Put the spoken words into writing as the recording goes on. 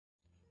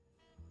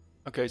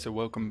Okay, so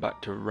welcome back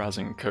to Raz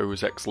 &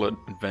 Co.'s excellent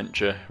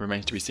adventure.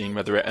 Remains to be seen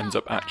whether it ends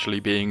up actually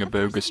being a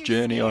bogus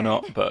journey or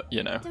not, but,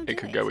 you know, it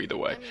could go either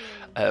way.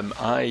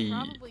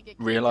 I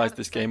realised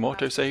this game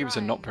autosaves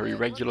and not very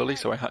regularly,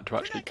 so I had to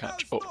actually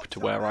catch up to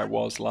where I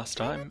was last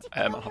time.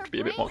 I'll have to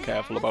be a bit more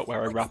careful about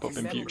where I wrap up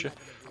in future.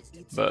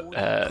 But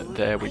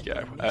there we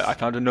go. I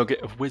found a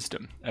nugget of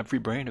wisdom. Every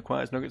brain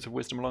acquires nuggets of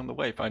wisdom along the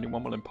way. Finding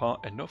one will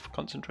impart enough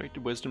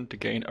concentrated wisdom to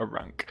gain a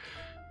rank.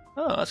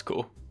 Oh, that's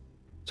cool.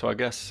 So I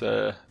guess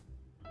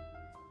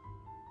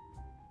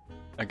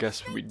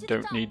we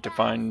don't need to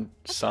find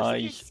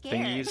Psy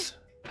thingies.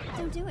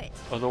 Don't do it.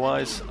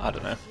 Otherwise, I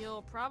don't know.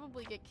 You'll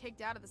probably get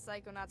kicked out of the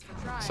Psychonauts for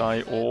trying.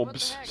 Psy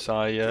orbs,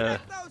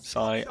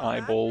 Psy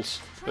eyeballs,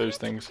 those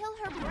things. Kill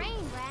her brain,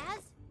 Raz.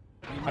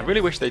 I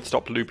really wish they'd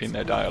stop looping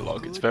their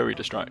dialogue. It's very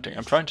distracting.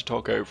 I'm trying to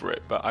talk over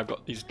it, but I've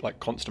got these like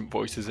constant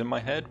voices in my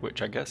head,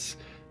 which I guess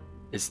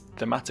is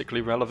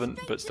thematically relevant,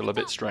 but still a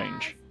bit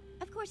strange.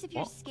 Of course, if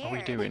you're What scared, are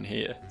we doing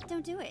here?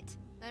 don't do it.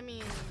 I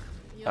mean,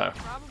 Oh,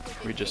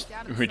 we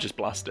just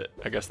blast it.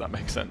 I guess that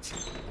makes sense.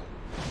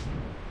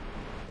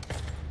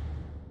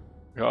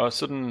 We got a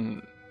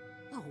sudden.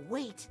 Oh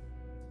wait,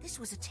 this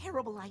was a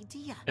terrible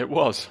idea. It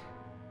was.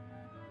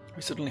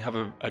 We suddenly have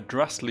a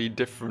drastically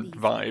different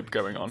vibe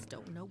going on.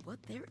 Don't know what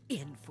they're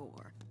in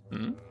for.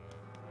 Hmm.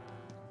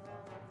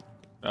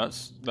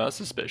 That's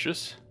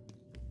suspicious.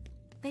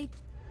 They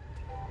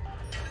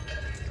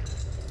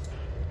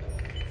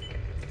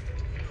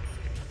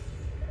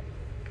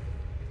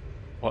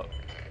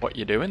What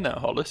you doing there,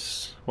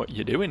 Hollis? What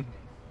you doing?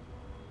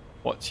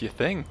 What's your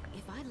thing?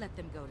 If I let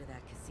them go to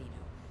that casino,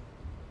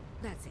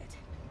 that's it.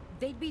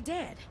 They'd be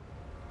dead.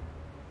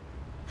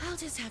 I'll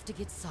just have to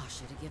get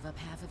Sasha to give up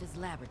half of his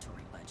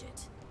laboratory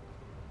budget.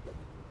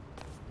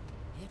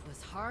 It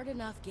was hard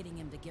enough getting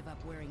him to give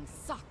up wearing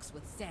socks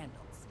with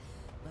sandals,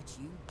 but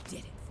you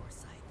did it,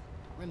 Forsyth.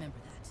 Remember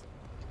that.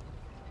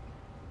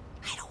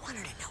 I don't want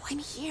her to know I'm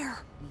here.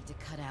 Need to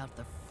cut out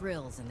the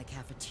frills in the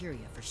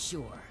cafeteria for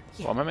sure.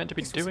 Yeah, What am I meant to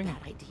be this was doing? a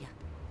bad idea.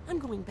 I'm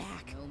going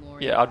back. No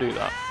more. Yeah, I'll do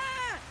that.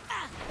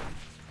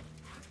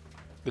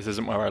 This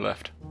isn't where I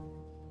left.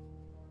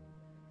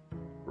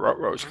 Row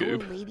Our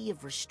Scoob. Lady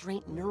of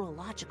Restraint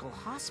Neurological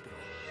Hospital.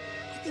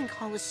 I think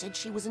Hollis said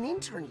she was an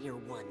intern here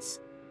once.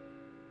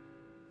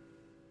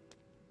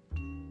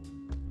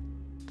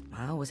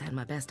 I always had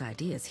my best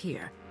ideas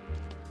here.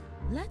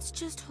 Let's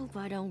just hope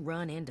I don't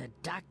run into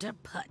Dr.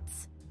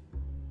 Putz.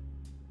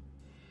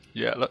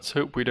 Yeah, let's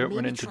hope we don't Maybe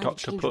run into trying to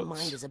Dr. change her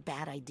mind Putz. is a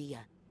bad idea.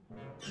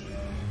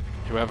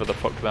 Whoever the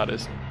fuck that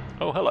is.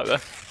 Oh, hello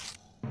there.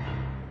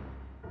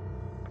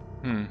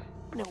 Hmm.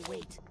 No,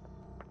 wait.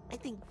 I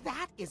think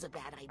that is a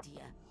bad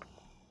idea.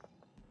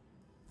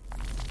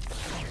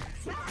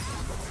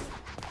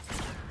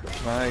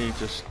 Can I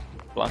just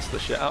blast the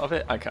shit out of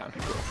it? I can.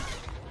 Cool.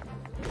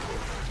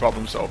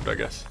 Problem solved, I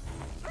guess.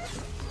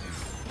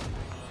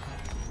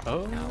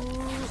 Oh,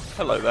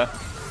 hello there.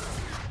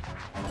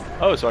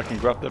 Oh, so I can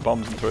grab the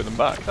bombs and throw them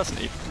back. That's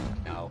neat.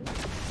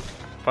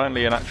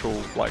 Finally an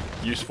actual, like,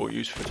 useful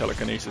use for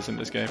telekinesis in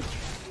this game.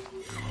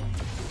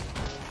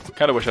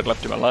 Kinda wish I'd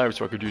left him alive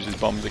so I could use his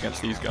bombs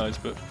against these guys,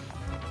 but...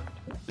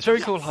 It's very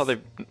cool how they...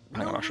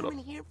 Hang on, I'll shut No up.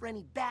 one here for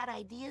any bad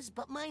ideas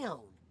but my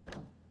own.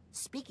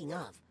 Speaking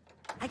of,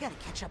 I gotta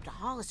catch up to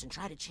Hollis and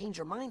try to change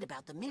her mind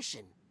about the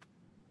mission.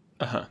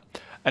 Uh-huh.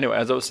 Anyway,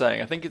 as I was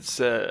saying, I think it's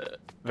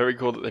very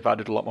cool that they've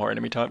added a lot more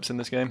enemy types in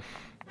this game.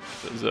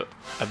 There's a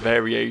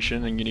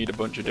variation and you need a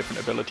bunch of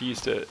different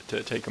abilities to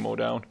take them all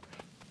down.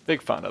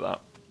 Big fan of that.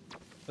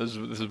 This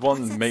is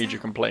one major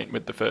complaint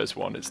with the first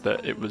one, it's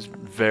that it was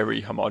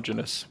very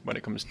homogeneous when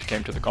it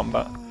came to the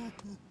combat.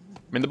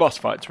 I mean, the boss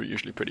fights were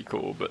usually pretty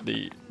cool, but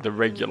the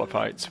regular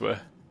fights were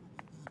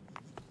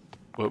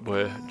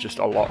just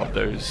a lot of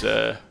those,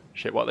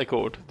 shit, what are they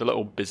called? The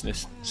little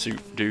business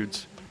suit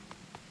dudes.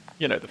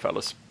 You know the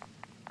fellas.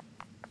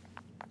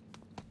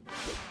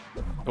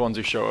 The ones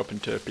who show up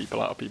and tear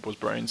people out of people's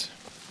brains.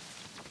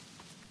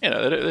 You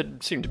know, they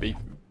seem to be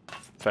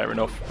fair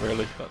enough,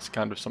 really. That's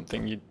kind of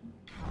something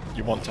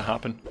you want to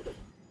happen.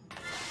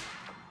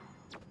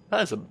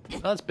 That's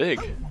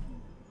big.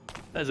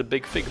 There's a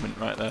big figment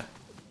right there.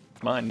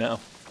 It's mine now. I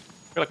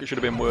feel like it should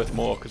have been worth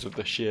more because of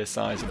the sheer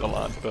size of the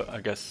lad, but I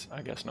guess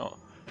not.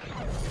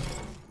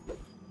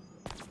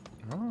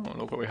 Oh,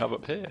 look what we have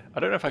up here. I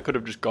don't know if I could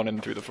have just gone in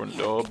through the front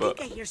door, but...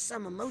 I think I hear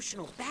some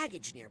emotional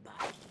baggage nearby.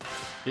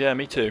 Yeah,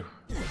 me too.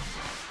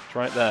 It's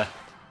right there.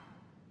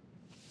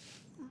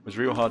 It was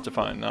real hard to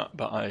find that,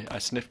 but I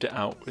sniffed it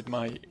out with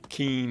my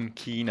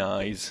keen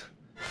eyes.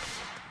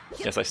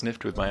 Yes, I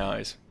sniffed with my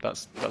eyes.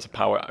 That's a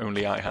power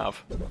only I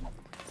have.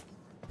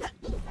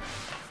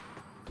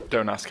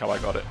 Don't ask how I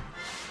got it.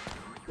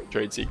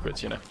 Trade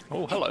secrets, you know.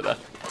 Oh, hello there.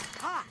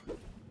 Ah,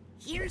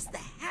 here's the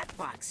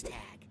Hatbox tag.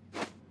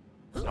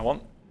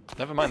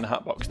 Never mind the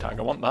Hatbox tag,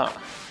 I want that.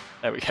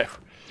 There we go.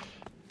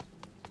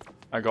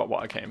 I got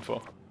what I came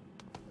for.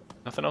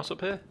 Nothing else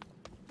up here?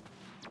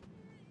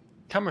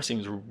 Camera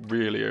seems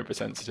really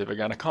oversensitive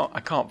again. I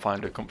can't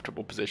find a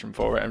comfortable position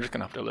for it. I'm just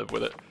gonna have to live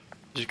with it.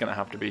 It's just gonna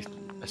have to be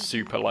a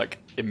super, like,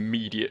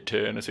 immediate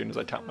turn as soon as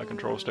I tap my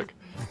control stick.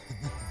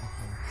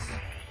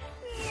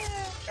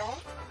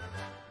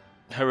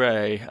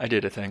 Hooray, I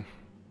did a thing.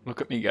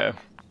 Look at me go.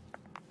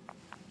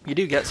 You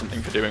do get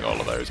something for doing all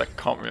of those. I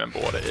can't remember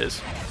what it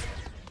is.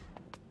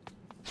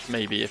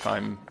 Maybe if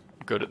I'm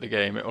good at the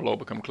game, it will all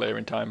become clear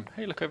in time.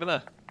 Hey, look over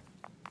there.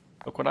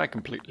 Look what I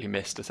completely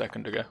missed a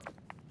second ago.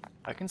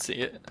 I can see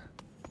it.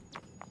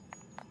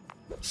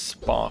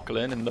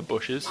 Sparkling in the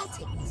bushes. I'll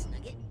take this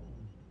nugget.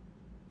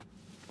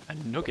 A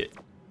nugget.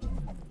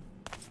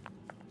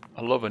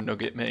 I love a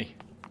nugget, me.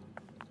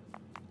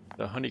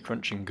 The honey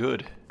crunching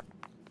good.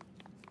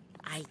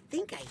 I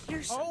think I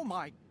hear some. Oh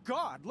my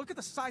god, look at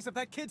the size of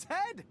that kid's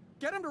head!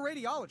 Get him to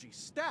radiology,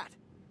 stat!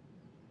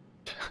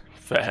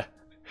 Fair.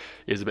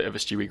 He's a bit of a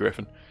Stewie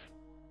Griffin.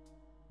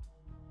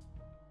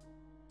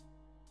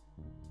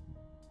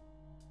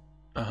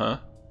 Uh-huh.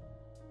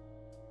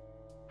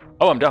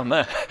 Oh, I'm down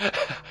there.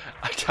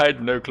 I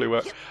had no clue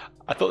where...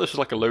 I thought this was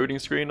like a loading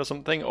screen or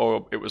something,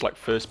 or it was like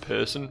first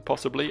person,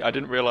 possibly. I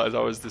didn't realise I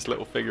was this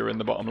little figure in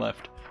the bottom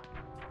left.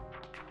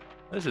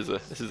 This is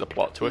a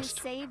plot twist.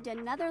 You saved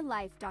another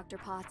life, Dr.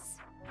 Potts.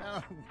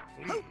 Oh,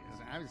 please.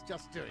 I was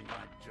just doing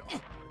my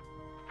job.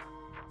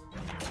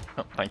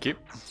 Oh, thank you.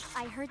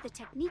 I heard the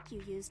technique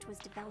you used was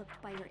developed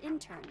by your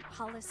intern,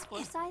 Hollis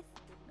Forsyth.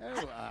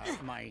 Oh,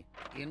 my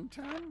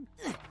intern?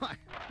 Why,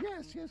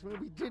 yes, well,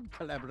 we did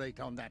collaborate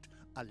on that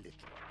a little.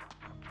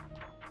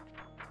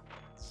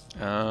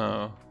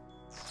 Oh.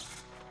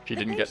 She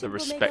didn't get the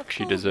respect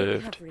she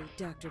deserved.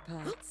 Dr.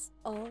 Potts,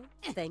 all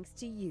thanks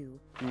to you.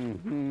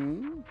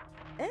 Mm-hmm.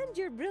 And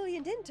your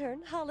brilliant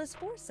intern, Hollis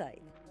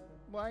Forsyth.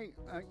 Why,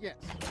 yes.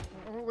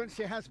 Well,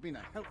 she has been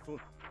a helpful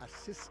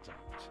assistant.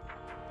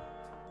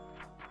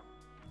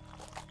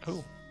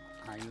 Oh.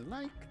 I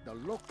like the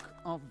look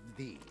of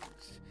these.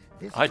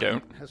 This I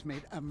don't. has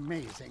made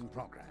amazing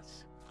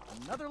progress.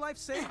 Another life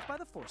saved by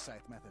the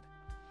Forsyth method.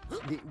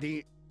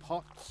 The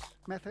Potts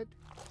method?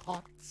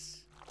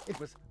 Potts? It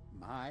was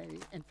my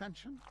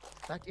invention?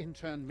 That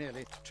intern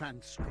merely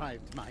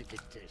transcribed my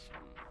dictation.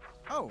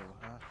 Oh,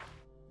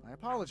 my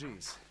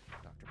apologies,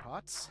 Dr.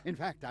 Potts. In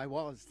fact, I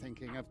was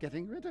thinking of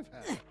getting rid of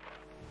her.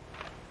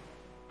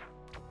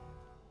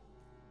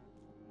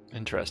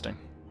 Interesting.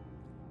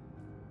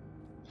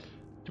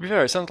 To be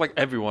fair, it sounds like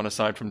everyone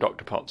aside from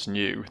Dr. Potts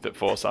knew that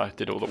Forsyth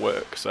did all the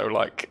work, so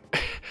like...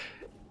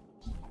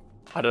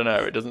 I don't know,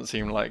 it doesn't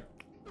seem like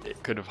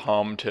it could have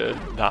harmed her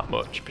that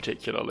much,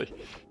 particularly.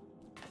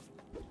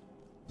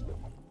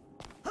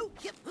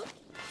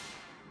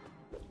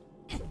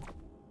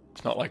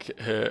 It's not like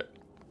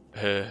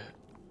her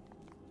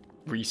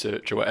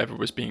research or whatever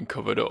was being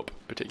covered up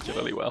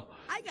particularly well.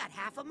 I got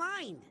half a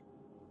mind.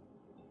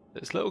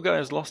 This little guy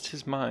has lost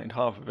his mind,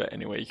 half of it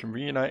anyway. You can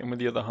reunite him with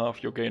the other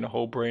half, you'll gain a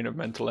whole brain of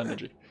mental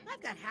energy.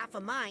 I've got half a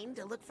mind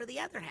to look for the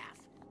other half.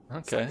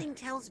 Okay. Something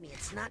tells me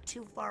it's not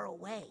too far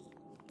away.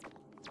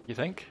 You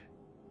think?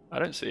 I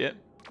don't see it.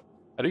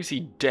 I do see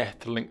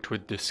death linked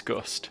with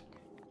disgust.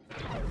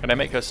 Can I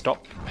make her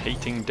stop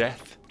hating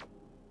death?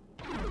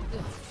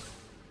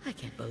 I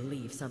can't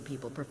believe some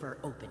people prefer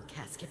open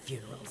casket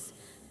funerals.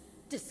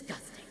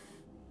 Disgusting.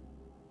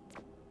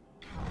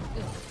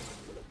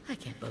 I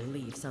can't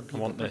believe some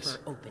people want prefer this.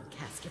 open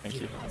casket Thank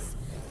you. funerals.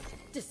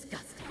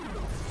 Disgusting.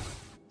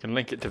 Can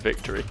link it to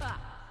victory.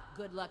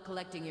 Good luck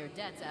collecting your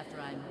debts after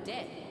I'm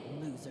dead,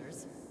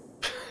 losers.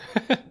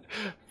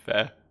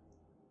 Fair.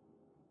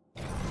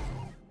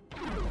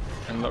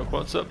 And look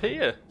what's up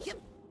here.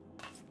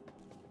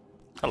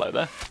 Hello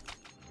there.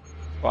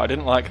 Well, I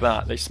didn't like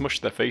that. They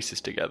smushed their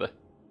faces together.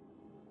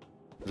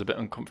 It was a bit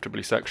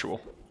uncomfortably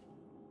sexual.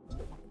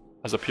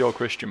 As a pure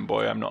Christian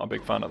boy, I'm not a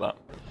big fan of that.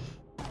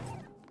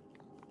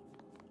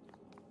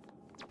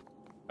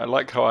 I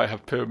like how I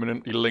have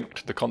permanently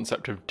linked the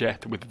concept of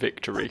death with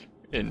victory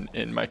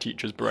in my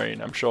teacher's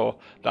brain. I'm sure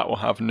that will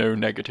have no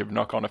negative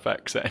knock-on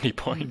effects at any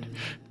point.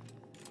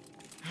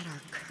 At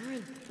our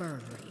current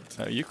burn rate.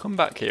 So you come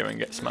back here and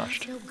get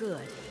smashed. No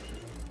good.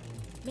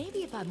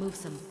 Maybe if I move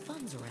some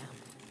funds around.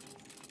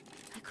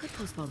 I could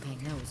postpone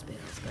paying those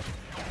bills, but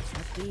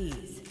not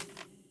these.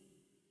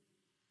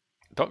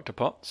 Dr.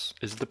 Potts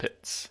is the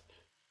pits.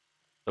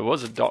 There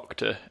was a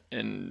doctor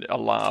in a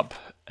lab,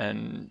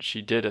 and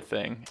she did a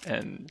thing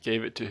and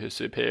gave it to her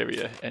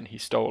superior, and he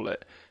stole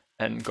it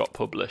and got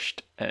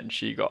published, and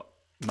she got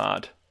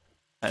mad.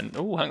 And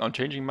oh, hang on,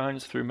 changing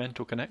minds through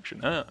mental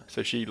connection. Ah,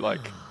 so she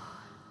like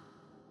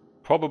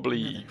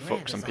probably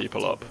fucked some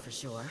people up. For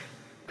sure.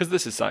 Because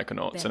this is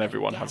Psychonauts, and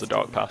everyone has a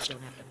dark past.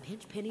 Don't have to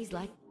pinch pennies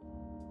like.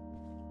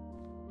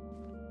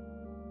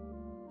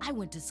 I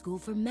went to school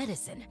for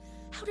medicine.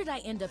 How did I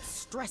end up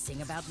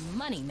stressing about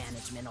money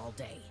management all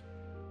day?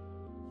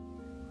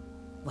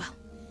 Well,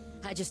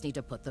 I just need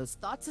to put those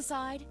thoughts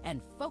aside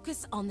and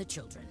focus on the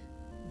children.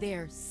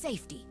 Their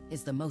safety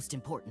is the most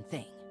important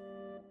thing.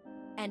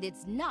 And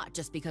it's not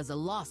just because a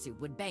lawsuit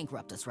would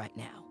bankrupt us right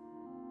now.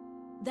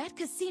 That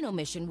casino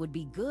mission would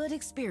be good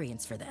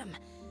experience for them,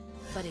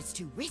 but it's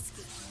too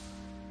risky.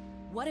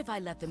 What if I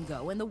let them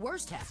go and the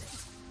worst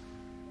happens?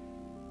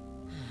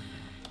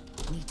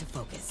 Need to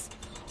focus.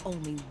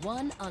 Only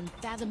one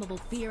unfathomable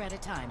fear at a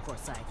time,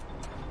 Forsyth.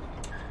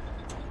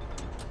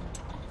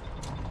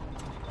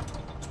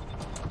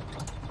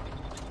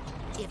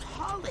 If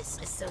Hollis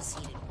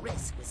associated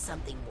risk with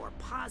something more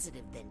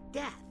positive than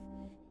death,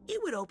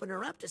 it would open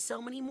her up to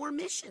so many more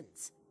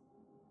missions.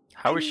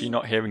 How is she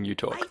not hearing you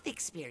talk? Life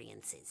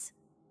experiences.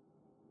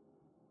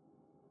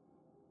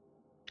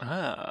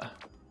 Ah,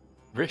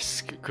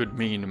 risk could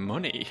mean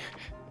money.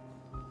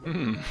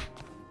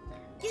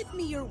 Give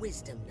me your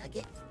wisdom,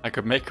 Nugget. I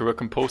could make her a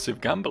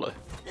compulsive gambler.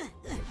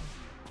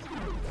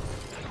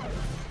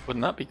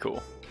 Wouldn't that be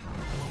cool?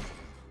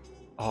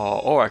 Oh,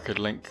 or I could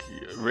link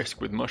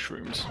risk with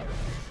mushrooms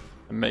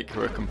and make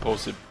her a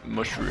compulsive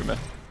mushroomer.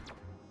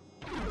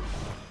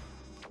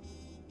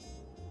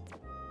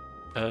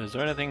 Is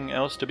there anything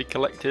else to be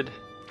collected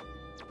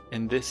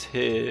in this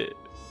here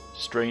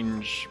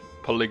strange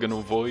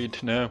polygonal void?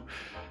 No?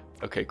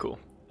 Okay, cool.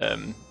 I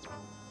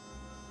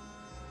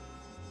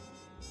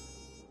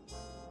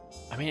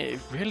mean, it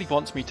really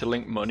wants me to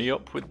link money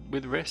up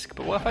with risk,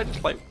 but what if I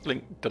just like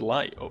link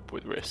delight up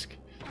with risk?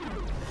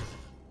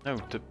 No,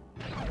 to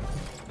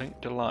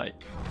link delight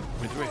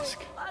with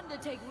risk. Fun to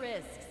take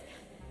risks,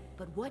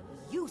 but what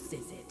use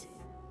is it?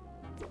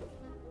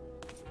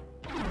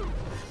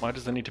 Why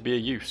does there need to be a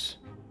use?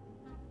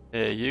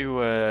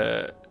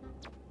 Here,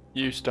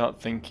 you start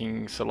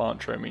thinking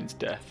cilantro means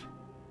death.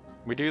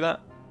 We do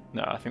that?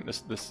 No, I think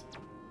there's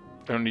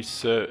only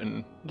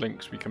certain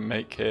links we can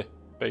make here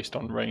based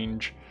on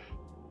range.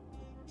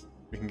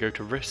 We can go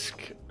to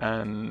risk,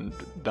 and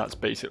that's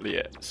basically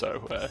it.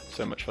 So,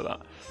 so much for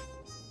that.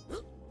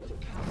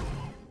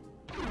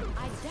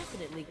 I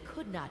definitely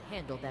could not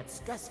handle that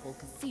stressful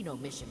casino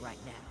mission right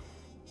now.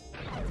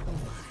 Oh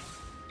my.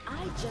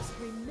 I just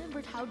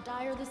remembered how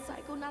dire the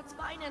Psychonauts'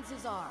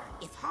 finances are.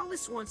 If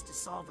Hollis wants to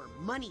solve her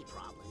money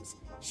problems,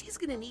 she's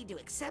gonna need to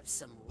accept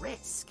some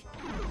risk.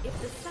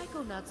 If the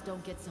Psychonauts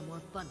don't get some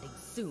more funding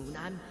soon,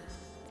 I'm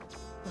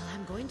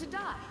going to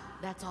die.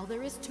 That's all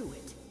there is to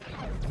it.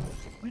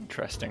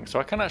 Interesting. So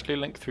I can actually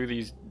link through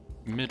these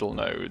middle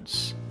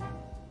nodes.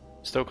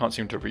 Still can't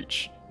seem to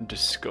reach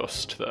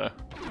disgust though.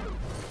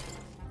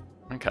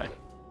 Okay.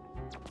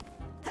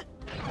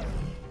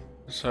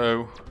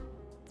 So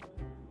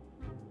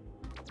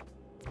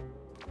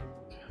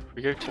if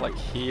we go to like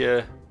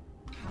here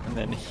and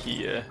then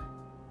here,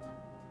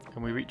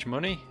 can we reach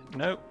money?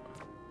 No.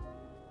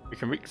 We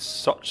can reach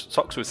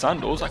socks with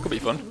sandals. That could be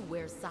fun. Who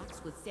wear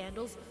socks with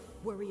sandals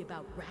worry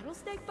about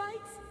rattlesnake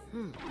bites?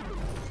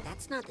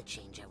 That's not the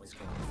change I was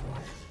going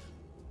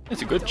for.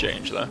 It's a good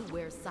change though. Who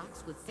wear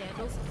socks with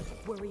sandals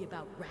worry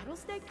about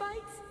rattlesnake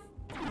bites?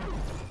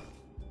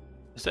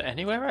 Is there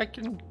anywhere I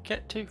can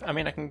get to? I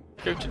mean, I can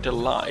go to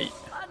delight.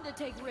 Fun to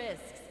take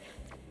risks,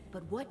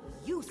 but what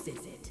use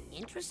is it?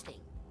 Interesting.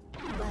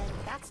 But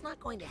that's not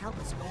going to help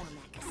us go on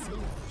that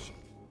casino mission.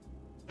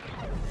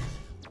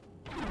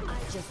 I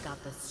just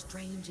got the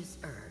strangest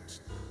urge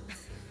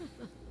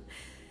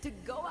to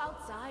go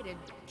outside and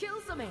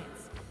kill some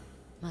ants.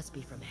 Must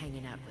be from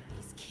hanging out with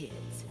these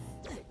kids.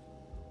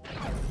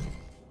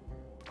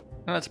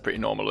 That's a pretty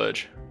normal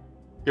urge.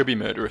 Go be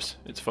murderous.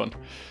 It's fun.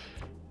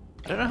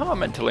 I don't know how I'm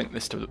meant to link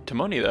this to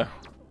money though.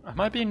 Am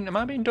I being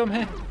dumb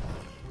here?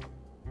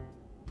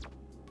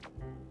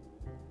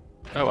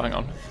 Oh, hang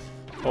on.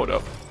 Hold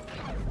up.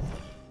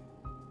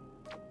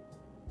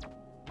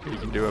 You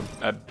can do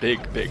a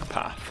big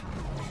path.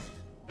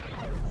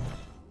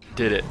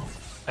 Did it.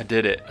 I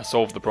did it. I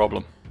solved the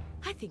problem.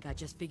 I think I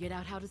just figured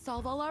out how to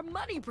solve all our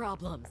money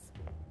problems.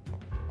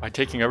 By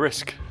taking a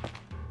risk.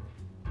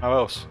 How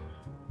else?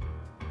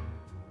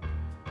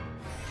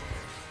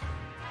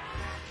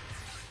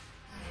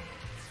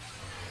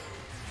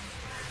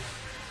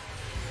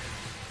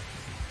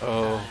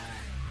 Oh.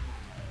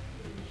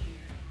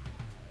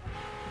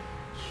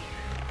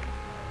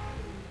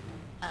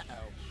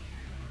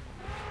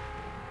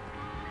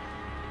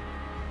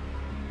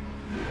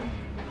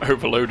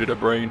 Overloaded a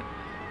brain.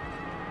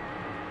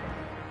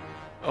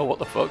 Oh, what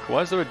the fuck?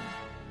 Why is there a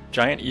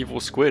giant evil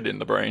squid in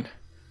the brain?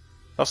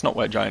 That's not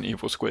where giant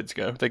evil squids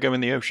go. They go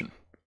in the ocean.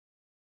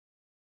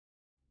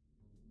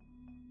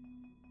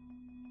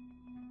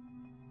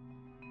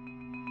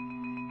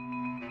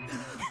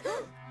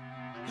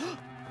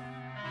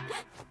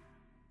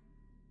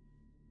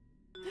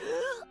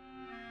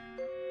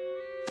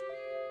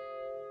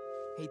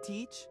 Hey,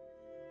 Teach.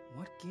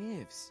 What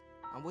gives?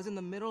 I was in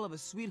the middle of a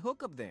sweet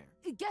hookup there.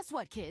 Guess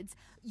what, kids?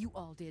 You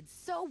all did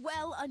so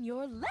well on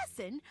your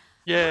lesson.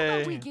 Yay! How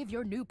about we give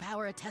your new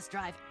power a test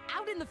drive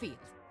out in the field?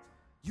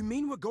 You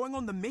mean we're going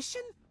on the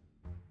mission?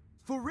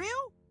 For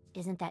real?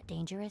 Isn't that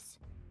dangerous?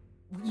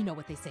 You know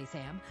what they say,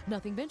 Sam.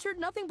 Nothing ventured,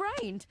 nothing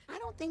brained. I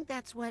don't think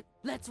that's what...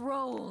 Let's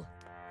roll.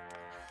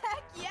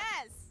 Heck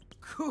yes!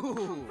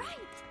 Cool. Right!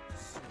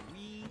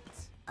 Sweet.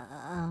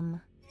 Woo!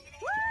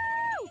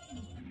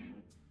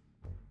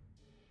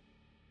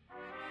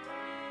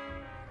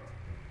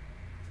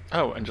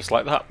 Oh, and just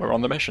like that, we're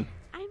on the mission.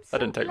 I'm so That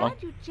didn't take glad long.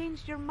 you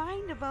changed your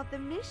mind about the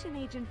mission,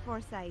 Agent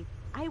Forsyth.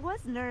 I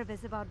was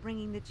nervous about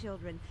bringing the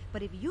children,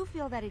 but if you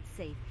feel that it's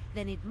safe,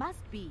 then it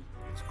must be.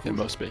 It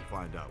must be.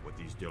 Find out what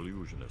these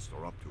delusionists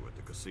are up to at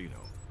the casino.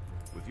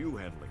 With you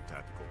handling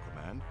tactical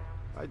command,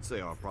 I'd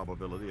say our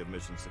probability of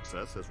mission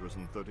success has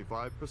risen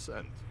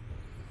 35%.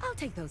 I'll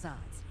take those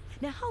odds.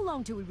 Now, how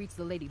long till we reach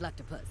the Lady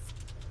Luctopus?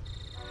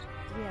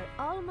 We're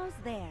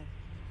almost there.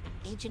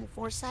 Agent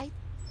Forsyth,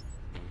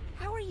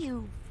 how are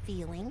you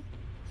feeling?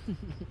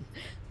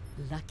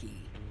 Lucky.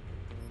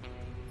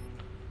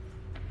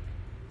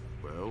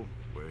 Well,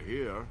 we're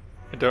here.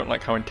 I don't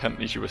like how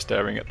intently she was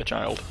staring at the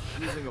child.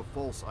 Using a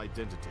false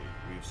identity,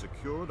 we've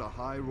secured a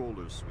high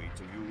roller suite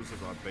to use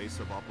as our base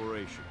of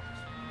operations.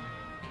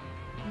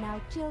 Now,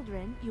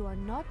 children, you are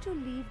not to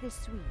leave the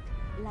suite.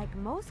 Like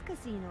most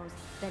casinos,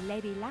 the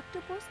Lady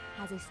Luctopus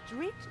has a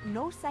strict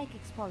no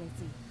psychics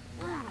policy.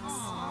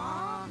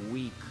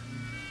 Weak.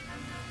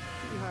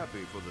 Be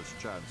happy for this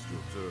chance to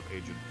observe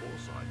Agent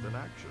Forsyth in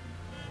action.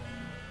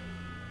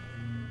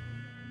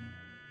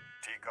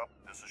 Teacup,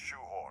 this is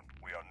Shoehorn.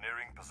 We are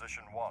nearing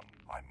position 1.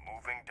 I'm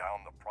moving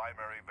down the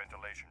primary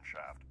ventilation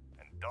shaft,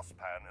 and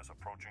Dustpan is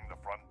approaching the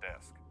front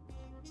desk.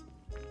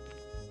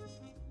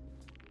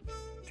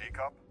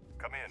 Teacup,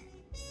 come in.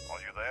 Are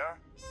you there?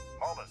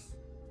 Hollis.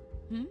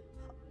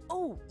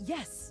 Oh,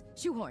 yes.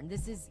 Shoehorn,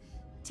 this is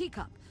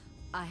Teacup.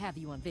 I have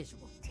you on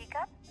visual.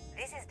 Teacup,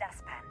 this is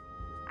Dustpan.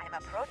 I'm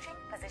approaching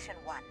position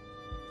 1.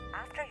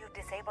 After you've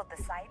disabled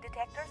the side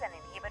detectors and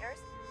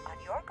inhibitors, on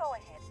your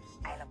go-ahead,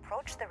 I'll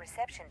approach the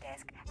reception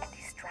desk and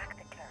distract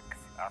the clerks.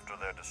 After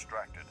they're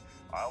distracted,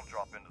 I'll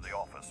drop into the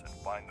office and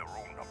find the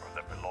room number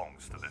that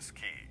belongs to this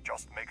key.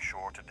 Just make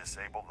sure to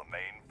disable the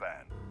main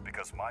fan,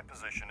 because my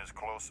position is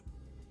close.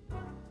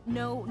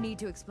 No need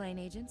to explain,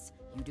 agents.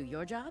 You do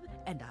your job,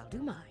 and I'll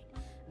do mine.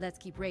 Let's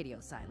keep radio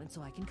silent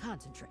so I can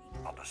concentrate.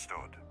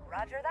 Understood.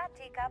 Roger that,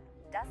 Teacup.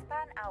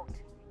 Dustpan out.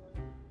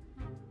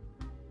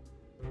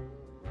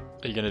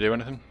 Are you going to do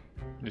anything?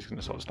 You're just going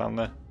to sort of stand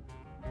there?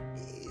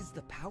 Is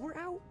the power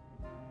out?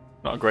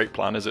 Not a great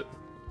plan, is it?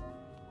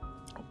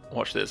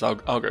 Watch this. I'll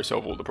go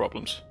solve all the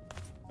problems.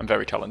 I'm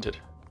very talented.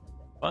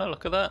 Wow,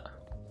 look at that.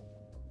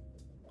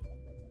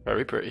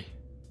 Very pretty.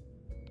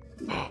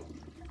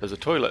 There's a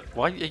toilet.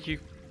 Why are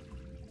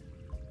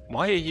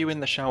you in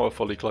the shower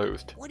fully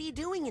clothed? What are you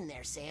doing in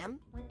there, Sam?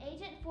 When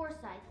Agent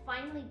Forsyth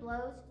finally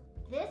blows,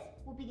 this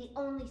will be the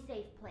only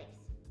safe place.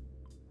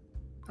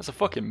 That's a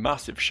fucking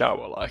massive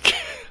shower, like.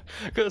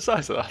 Look at the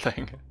size of that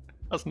thing.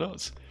 That's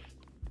nuts.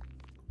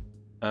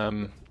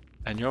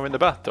 And you're in the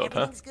bathtub,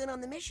 huh? Everything's good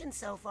on the mission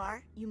so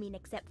far. You mean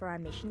except for our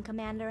mission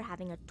commander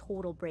having a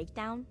total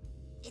breakdown?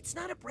 It's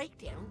not a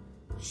breakdown.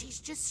 She's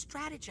just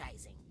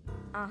strategizing.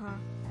 Uh-huh.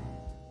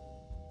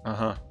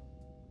 Uh-huh.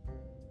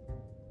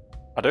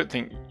 I don't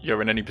think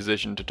you're in any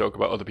position to talk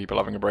about other people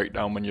having a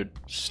breakdown when you're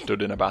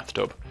stood in a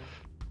bathtub.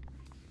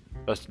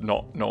 That's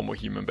not normal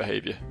human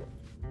behavior.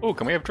 Oh,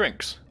 can we have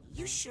drinks?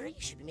 You sure you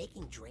should be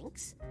making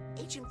drinks?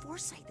 Agent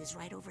Forsyth is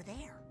right over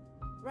there.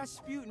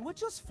 Rasputin, we're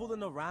just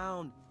fooling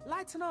around.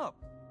 Lighten up.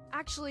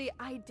 Actually,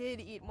 I did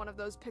eat one of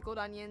those pickled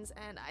onions,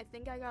 and I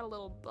think I got a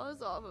little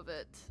buzz off of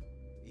it.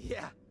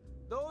 Yeah,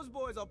 those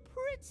boys are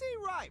pretty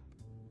ripe.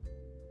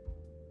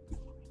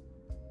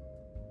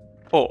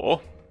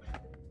 Or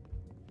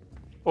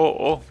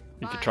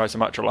you could try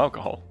some actual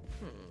alcohol.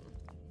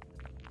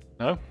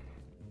 No?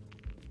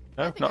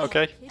 No? Not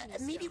okay?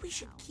 Maybe we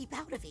should keep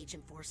out of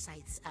Agent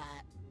Forsyth's,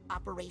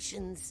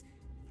 operations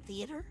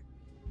theater?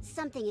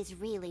 Something is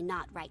really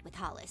not right with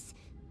Hollis.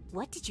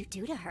 What did you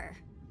do to her?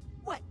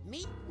 What,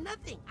 me?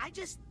 Nothing. I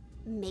just...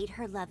 Made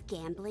her love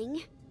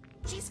gambling?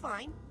 She's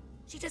fine.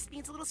 She just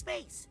needs a little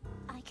space.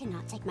 I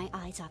cannot take my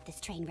eyes off this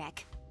train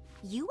wreck.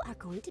 You are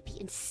going to be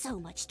in so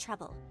much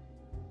trouble.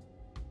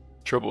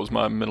 Trouble's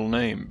my middle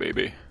name,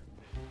 baby.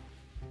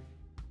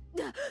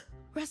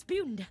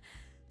 Rasputin,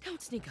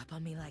 don't sneak up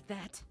on me like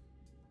that.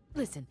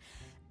 Listen,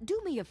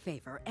 do me a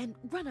favor and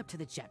run up to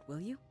the jet, will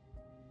you?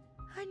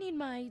 I need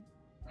my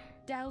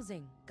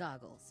dowsing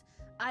goggles.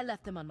 I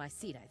left them on my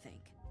seat, I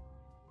think.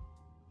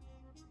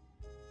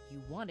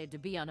 You wanted to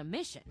be on a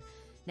mission.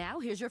 Now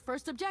here's your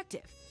first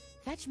objective.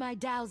 Fetch my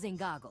dowsing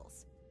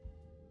goggles.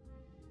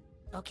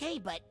 Okay,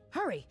 but...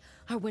 Hurry!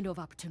 Our window of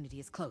opportunity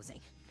is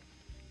closing.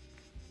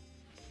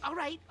 All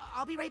right,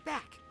 I'll be right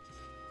back.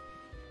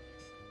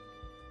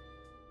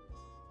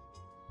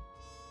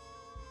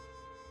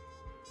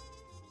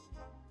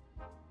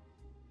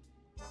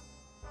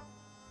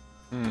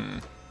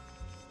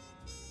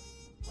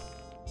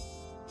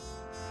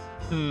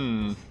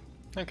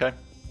 Okay.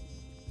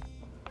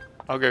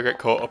 I'll go get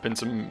caught up in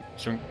some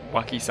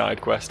wacky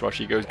side quest while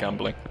she goes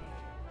gambling.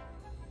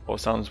 All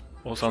sounds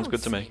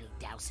good to me. I don't see any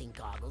dowsing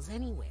goggles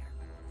anywhere.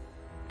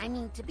 I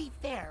mean, to be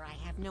fair, I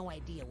have no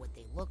idea what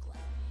they look like.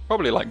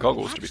 Probably like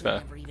goggles, to be fair.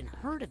 I've never even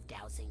heard of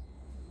dowsing.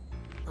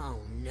 Oh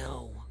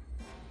no.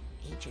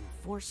 Agent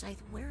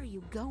Forsyth, where are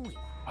you going?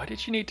 Why did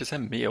she need to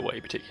send me away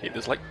particularly?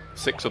 There's like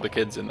 6 other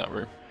kids in that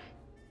room.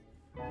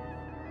 Oh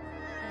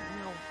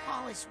no,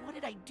 Hollis, what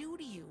did I do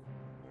to you?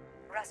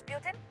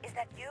 Rasputin, is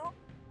that you?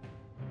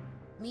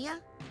 Mia?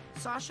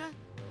 Sasha?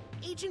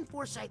 Agent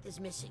Forsyth is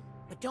missing.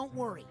 But don't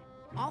worry,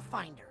 I'll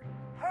find her.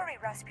 Hurry,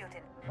 Rasputin.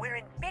 We're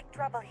in big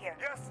trouble here.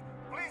 Yes,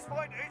 please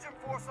find Agent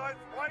Forsyth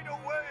right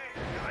away.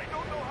 I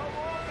don't know how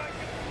long I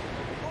can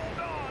hold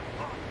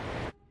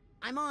on.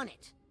 I'm on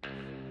it.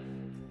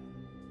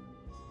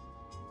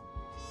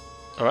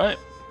 Alright.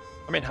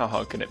 I mean, how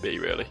hard can it be,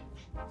 really?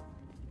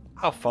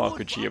 How far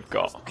could she have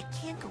got? I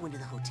can't go into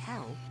the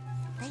hotel.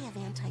 They have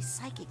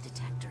anti-psychic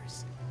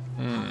detectors.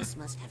 Hmm. Hollis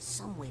must have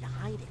some way to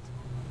hide it.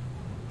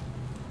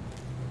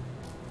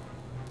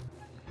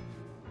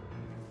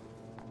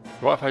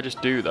 What if I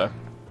just do, though?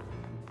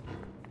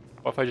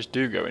 What if I just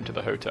do go into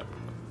the hotel?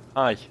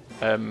 Hi,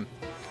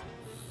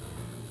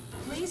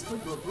 Please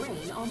put your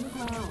brain on the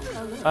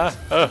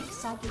ground.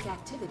 Psychic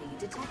activity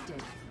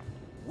detected.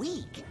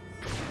 Weak?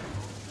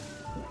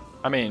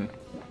 I mean,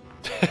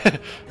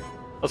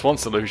 that's one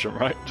solution,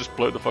 right? Just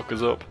blow the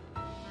fuckers up.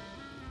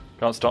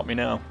 Can't stop me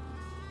now.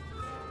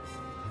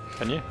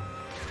 Can you?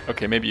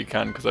 Okay, maybe you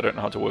can, because I don't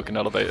know how to work an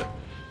elevator.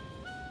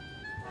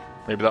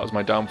 Maybe that was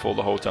my downfall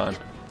the whole time.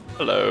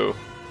 Hello.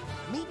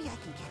 Maybe I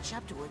can catch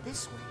up to her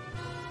this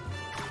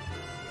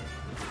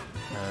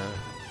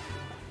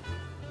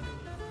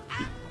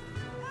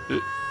way.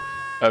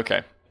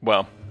 Okay,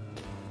 well,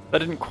 that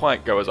didn't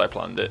quite go as I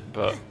planned it,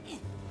 but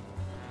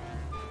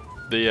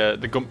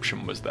the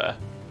gumption was there.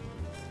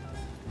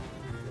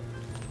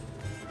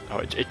 Oh,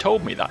 it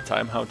told me that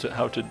time how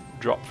to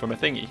drop from a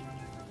thingy,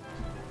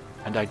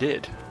 and I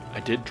did. I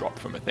did drop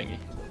from a thingy.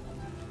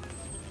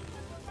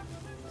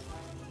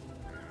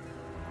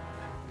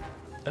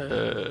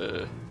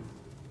 Don't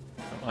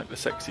like the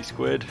sexy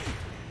squid.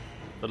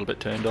 A little bit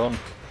turned on.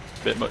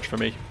 A bit much for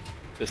me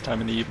this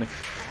time in the evening.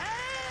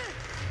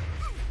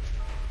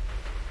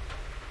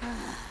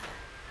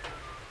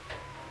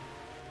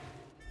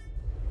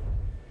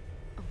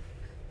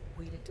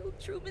 Wait until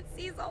Truman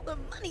sees all the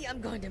money I'm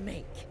going to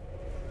make.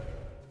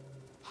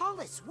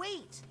 Hollis,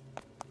 wait!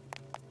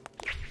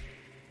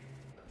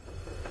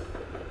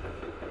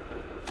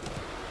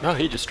 Oh,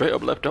 he just straight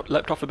up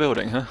leapt off the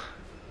building, huh?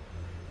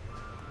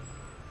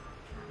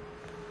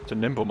 It's a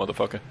nimble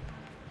motherfucker.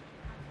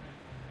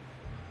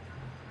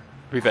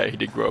 To be fair, he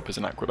did grow up as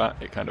an acrobat,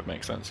 it kind of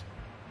makes sense.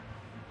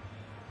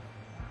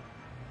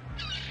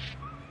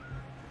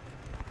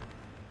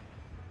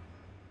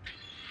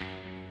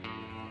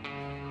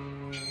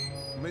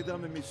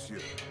 Mesdames et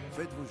messieurs,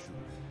 faites vos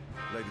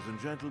jours. Ladies and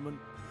gentlemen,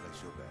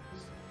 place your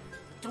bets.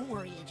 Don't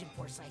worry, Agent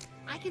Forsyth.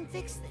 I can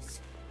fix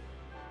this.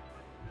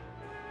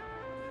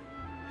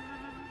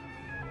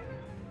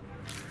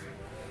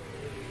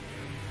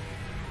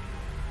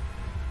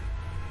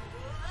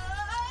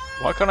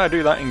 Why can't I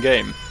do that in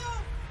game?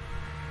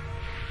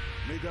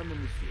 Mesdames et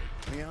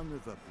messieurs, rien ne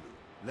va plus.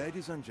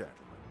 Ladies and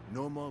gentlemen,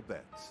 no more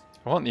bets.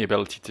 I want the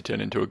ability to turn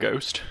into a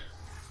ghost.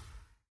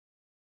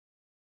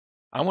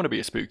 I want to be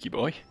a spooky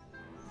boy.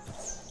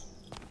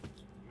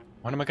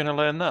 When am I going to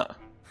learn that?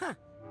 Huh.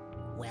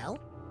 Well,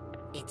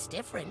 it's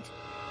different.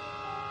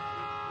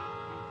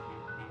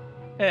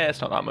 Yeah,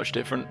 it's not that much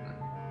different.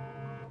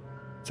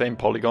 Same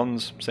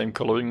polygons, same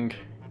colouring.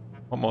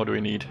 What more do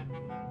we need?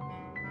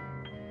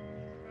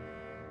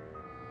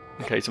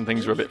 Okay, some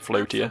things are a bit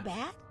floatier.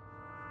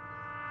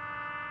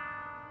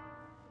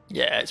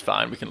 Yeah, it's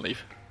fine, we can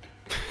leave.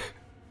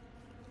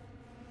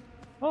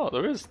 Oh,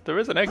 there is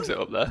an exit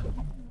up there.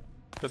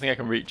 Don't think I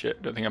can reach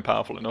it, don't think I'm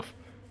powerful enough.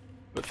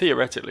 But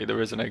theoretically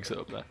there is an exit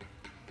up there.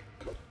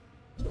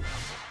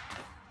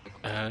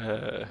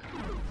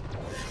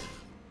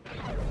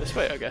 This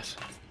way, I guess.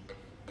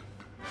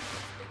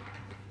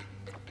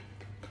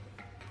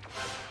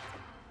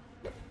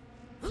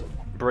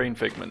 Brain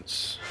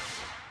figments.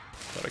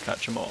 Gotta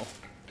catch them all.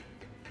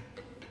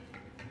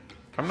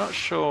 I'm not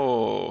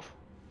sure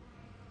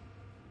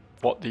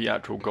what the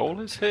actual goal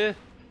is here.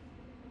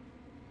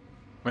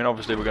 I mean,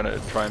 obviously we're going to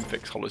try and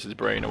fix Hollis's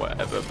brain or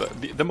whatever,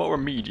 but the more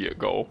immediate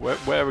goal,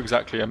 where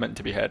exactly I'm meant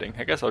to be heading,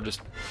 I guess I'll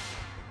just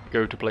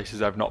go to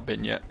places I've not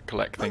been yet,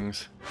 collect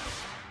things,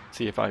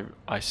 see if I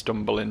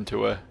stumble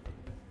into a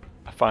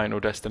final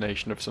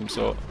destination of some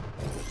sort.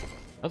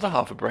 Another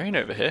half a brain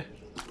over here.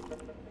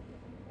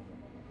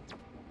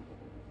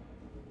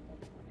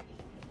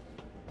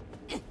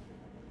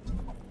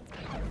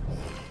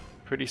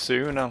 Pretty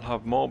soon I'll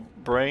have more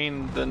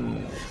brain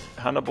than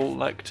Hannibal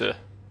Lecter.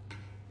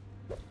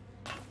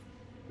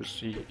 Because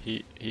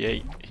he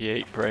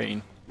ate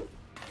brain.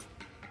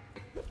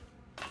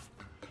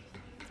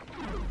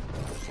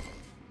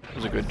 That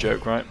was a good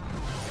joke, right?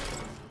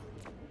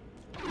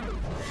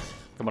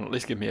 Come on, at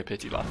least give me a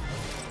pity laugh.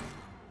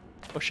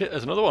 Oh shit,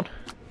 there's another one.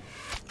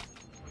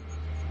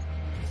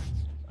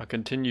 I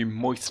continue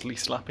moistly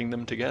slapping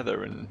them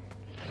together and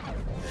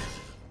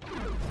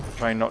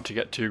trying not to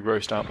get too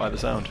grossed out by the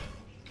sound.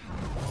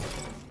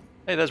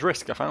 Hey, there's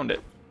Risk, I found it.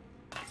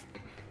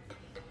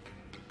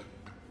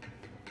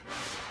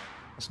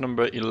 That's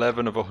number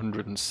 11 of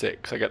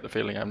 106. I get the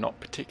feeling I'm not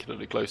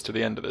particularly close to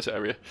the end of this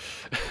area.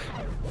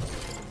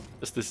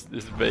 Just this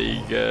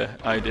vague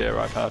idea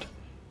I've had.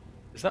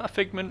 Is that a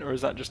figment or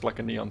is that just like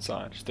a neon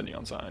sign? Just a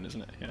neon sign,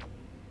 isn't it? Yeah.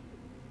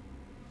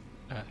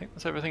 I think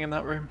that's everything in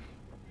that room.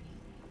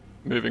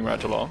 moving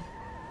right along.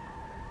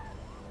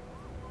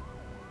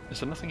 Is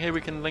there nothing here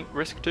we can link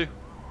risk to?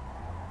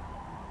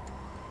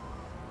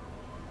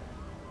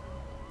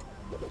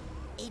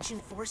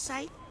 Agent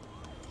Forsyth?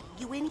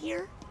 You in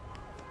here?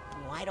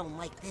 Oh, I don't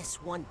like this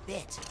one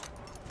bit.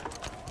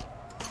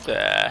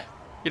 There.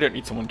 You don't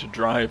need someone to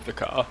drive the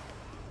car.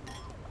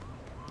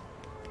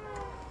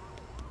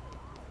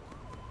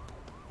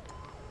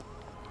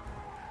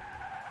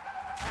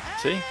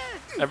 See?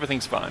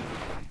 Everything's fine.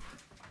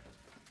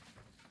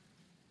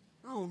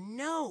 Oh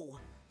no!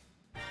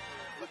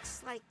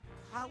 Looks like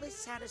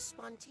Hollis had a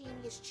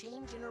spontaneous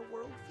change in her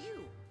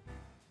worldview.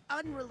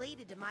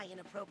 Unrelated to my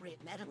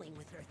inappropriate meddling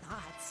with her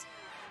thoughts.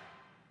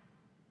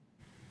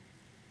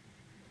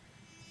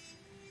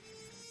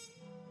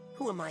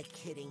 Who am I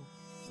kidding?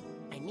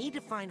 I need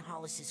to find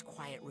Hollis's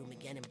quiet room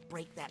again and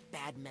break that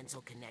bad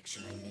mental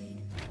connection I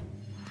made.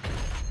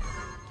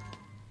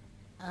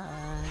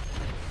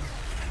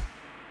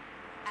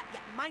 Yeah,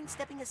 mind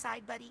stepping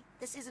aside, buddy?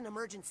 This is an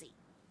emergency.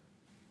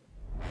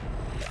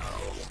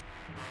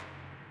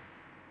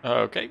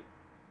 Okay.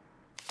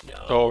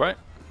 Alright.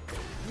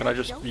 Can I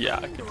just... yeah,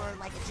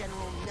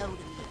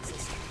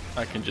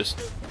 I can just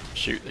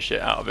shoot the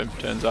shit out of him,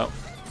 turns out.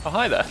 Oh,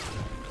 hi there.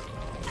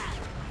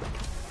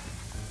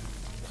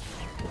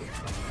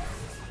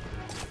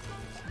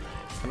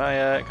 Can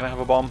I have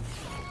a bomb?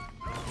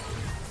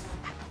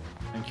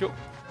 Thank you.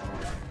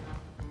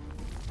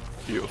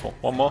 Beautiful.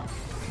 One more.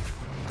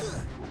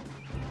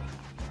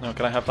 No,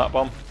 can I have that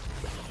bomb?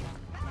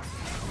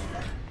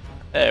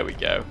 There we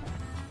go.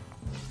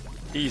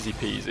 Easy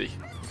peasy.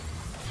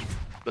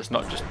 Let's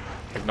not just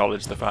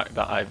acknowledge the fact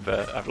that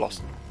I've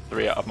lost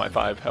 3 out of my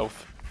 5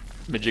 health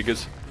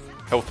majiggers,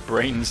 health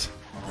brains.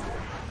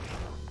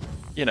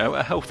 You know,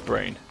 a health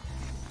brain.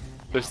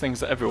 Those things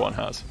that everyone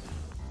has.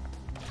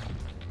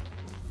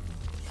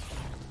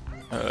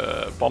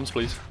 Bombs,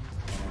 please.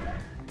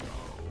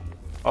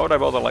 Why would I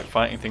bother like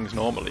fighting things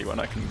normally when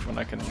I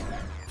can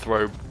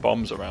throw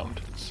bombs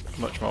around? It's a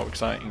much more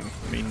exciting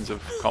means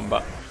of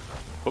combat.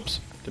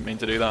 Oops, didn't mean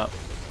to do that.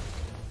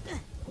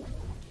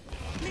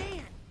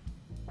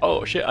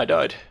 Oh shit, I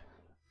died.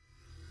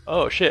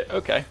 Oh shit,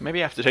 okay. Maybe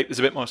I have to take this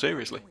a bit more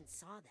seriously.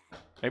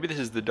 Maybe this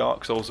is the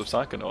Dark Souls of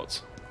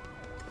Psychonauts.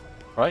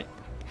 Right?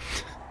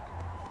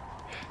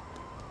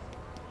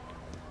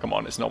 Come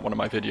on, it's not one of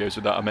my videos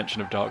without a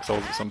mention of Dark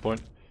Souls at some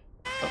point.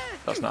 Oh,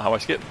 that's not how I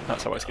skip.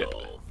 That's how I skip.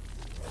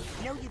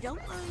 No, you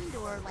don't mind,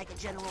 or like a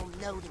general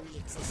no to the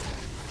existence?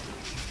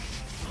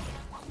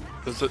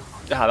 There's a...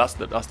 ah, that's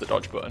the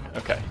dodge button.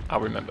 Okay, I'll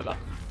remember that.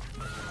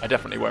 I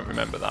definitely won't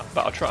remember that,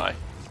 but I'll try.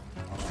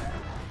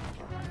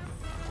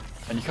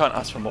 And you can't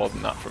ask for more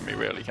than that from me,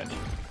 really, can you?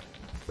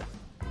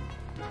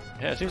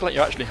 Yeah, it seems like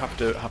you actually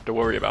have to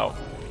worry about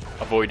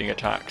avoiding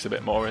attacks a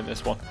bit more in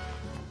this one.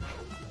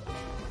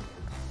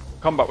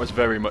 Combat was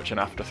very much an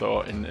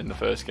afterthought in the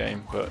first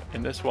game, but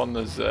in this one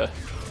there's a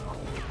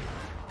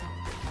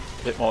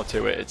bit more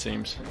to it, it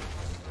seems.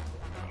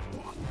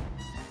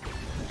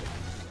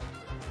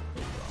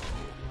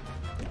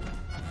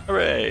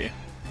 Hooray!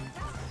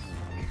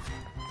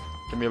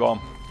 Give me a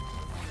bomb.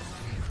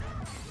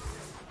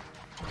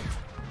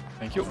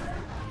 Thank you.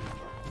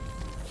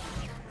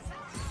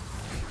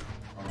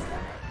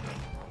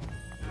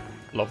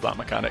 Love that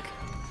mechanic.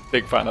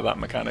 Big fan of that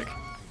mechanic.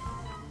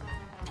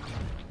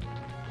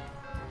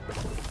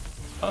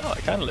 Oh,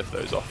 I can lift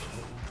those off.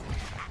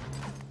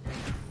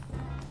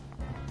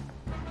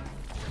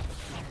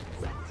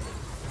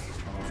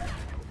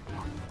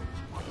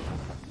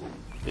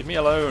 Leave me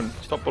alone.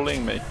 Stop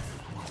bullying me.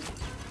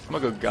 I'm a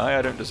good guy.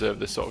 I don't deserve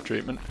this sort of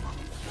treatment.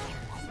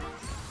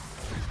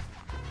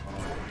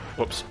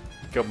 Whoops.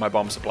 Killed my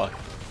bomb supply.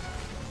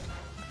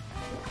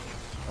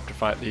 Have to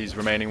fight these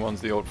remaining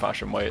ones the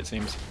old-fashioned way, it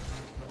seems.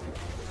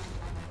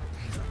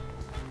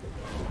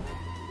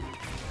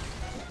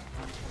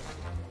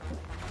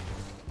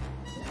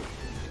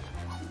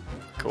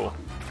 Cool.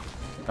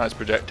 Nice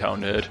projectile,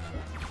 nerd.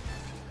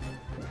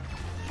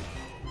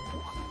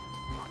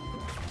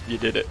 You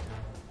did it.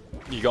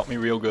 You got me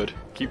real good.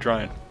 Keep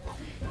trying.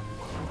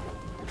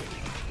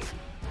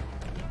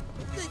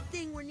 Good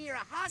thing we're near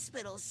a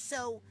hospital,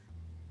 so,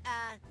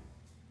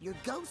 your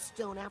ghosts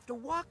don't have to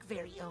walk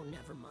very... oh,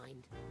 never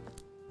mind.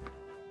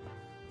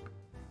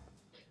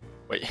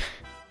 Wait.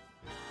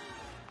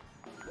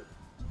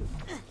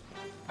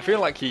 I feel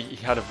like he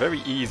had a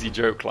very easy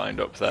joke lined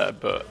up there,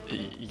 but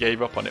he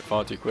gave up on it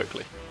far too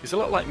quickly. He's a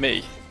lot like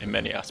me in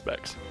many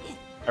aspects.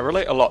 I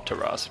relate a lot to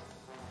Raz.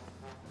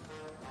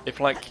 If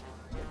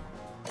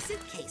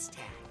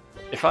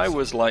I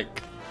was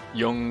like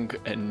young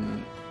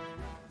and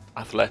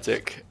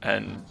athletic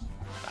and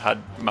had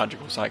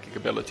magical psychic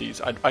abilities,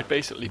 I'd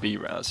basically be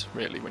Raz,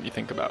 really, when you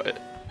think about it.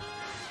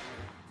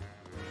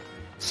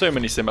 So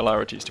many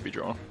similarities to be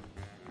drawn.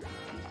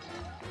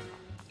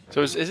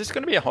 So is this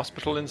going to be a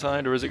hospital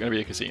inside, or is it going to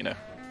be a casino?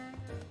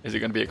 Is it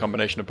going to be a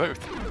combination of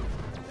both?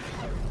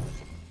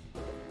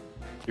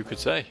 Who could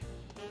say?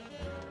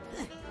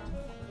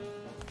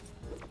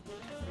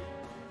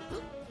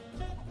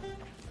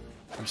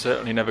 I'm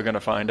certainly never going to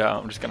find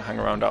out. I'm just going to hang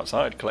around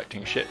outside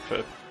collecting shit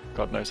for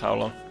God knows how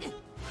long.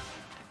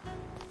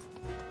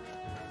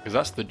 Because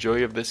that's the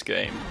joy of this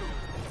game.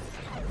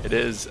 It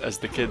is, as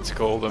the kids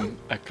call them,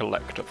 a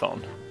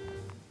collectathon.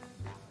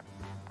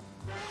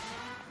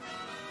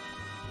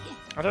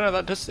 I don't know,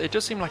 it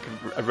does seem like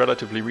a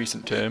relatively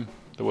recent term,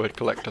 the word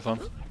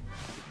collectathon.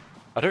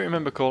 I don't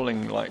remember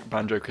calling like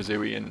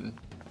Banjo-Kazooie and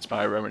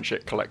Spyro and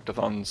shit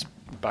collectathons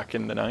back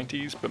in the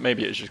 90s, but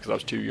maybe it's just because I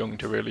was too young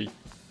to really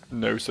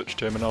know such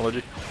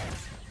terminology.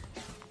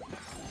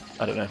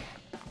 I don't know.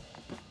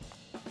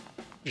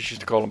 Just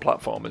used to call them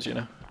platformers, you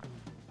know.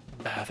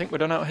 I think we're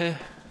done out here.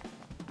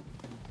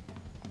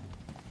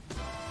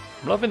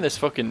 I'm loving this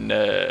fucking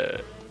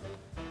this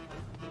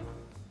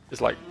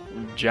like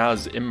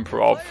jazz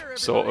improv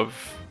sort of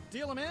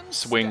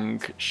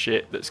swing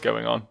shit that's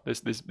going on.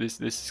 This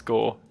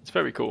score. It's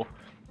very cool.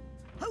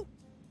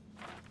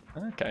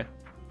 Okay.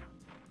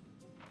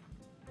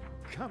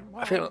 Come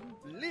on, I feel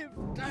live,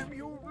 damn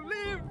you,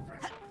 live!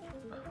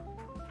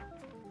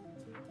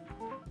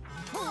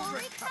 Full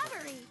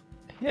recovery!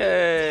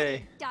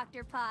 Yay!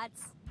 Dr.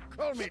 Potts.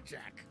 Call me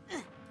Jack.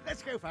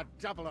 Let's go for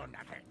double or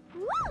nothing.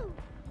 Woo!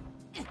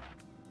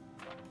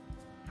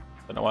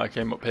 Don't know why I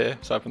came up here,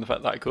 aside from the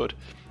fact that I could.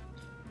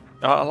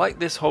 I like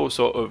this whole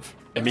sort of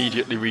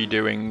immediately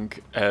redoing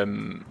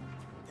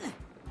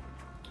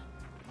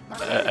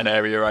an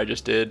area I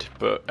just did,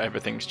 but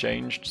everything's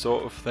changed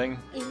sort of thing.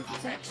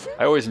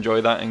 I always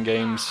enjoy that in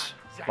games.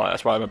 Like,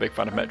 that's why I'm a big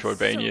fan of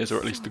Metroidvanias, or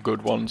at least the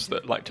good ones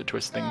that like to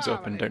twist things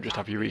up and don't just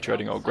have you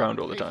retreading old ground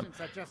all the time.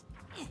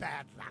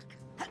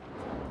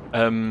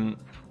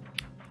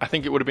 I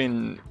think it would have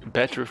been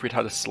better if we'd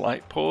had a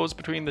slight pause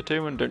between the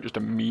two and don't just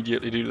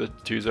immediately do the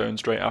two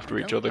zones straight after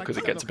each other, because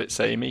it gets a bit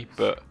samey,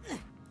 but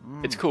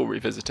it's cool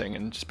revisiting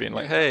and just being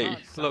like, hey,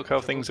 look how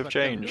things have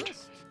changed.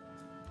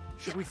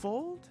 Should we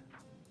fold?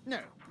 No,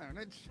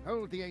 let's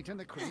hold the 8 and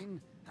the queen,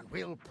 and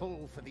we'll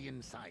pull for the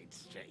inside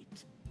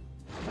straight.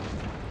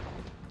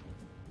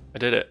 I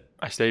did it.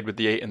 I stayed with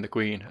the 8 and the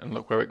queen, and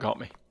look where it got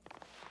me.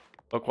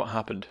 Look what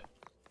happened.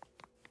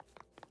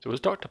 So was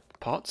Dr.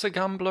 Potts a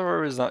gambler,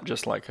 or is that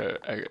just like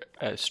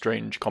a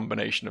strange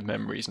combination of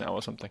memories now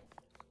or something?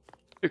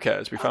 Who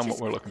cares? We found what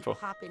we're looking for.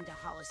 Hop into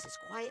Hollis's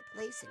quiet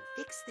place and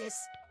fix this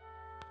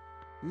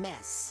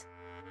mess.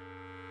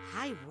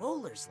 High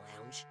Rollers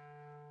Lounge?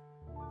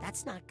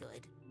 That's not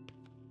good.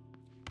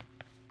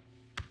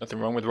 Nothing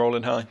wrong with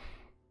rolling high.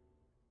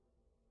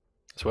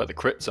 That's where the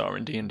crits are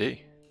in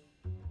D&D.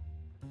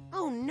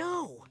 Oh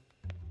no!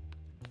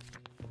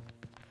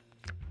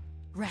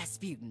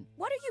 Rasputin,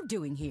 what are you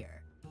doing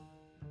here?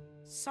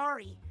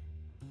 Sorry,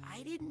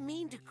 I didn't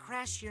mean to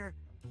crash your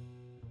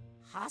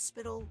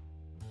hospital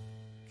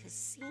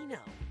casino.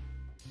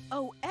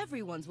 Oh,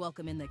 everyone's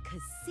welcome in the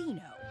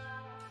casino.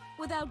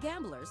 Without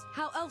gamblers,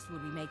 how else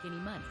would we make any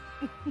money?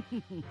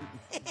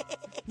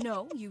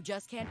 No, you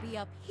just can't be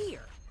up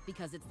here,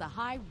 because it's the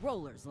High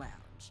Rollers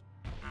Lounge.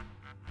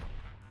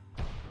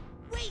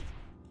 Wait!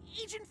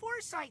 Agent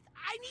Forsyth,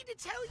 I need to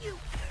tell you!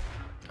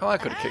 Oh, I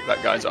could have kicked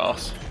that guy's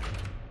ass.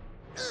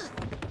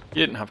 You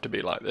didn't have to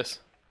be like this.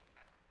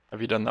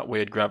 Have you done that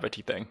weird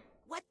gravity thing?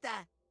 What the?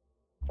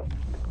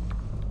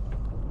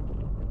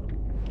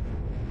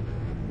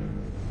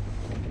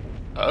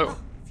 Oh.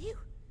 Phew.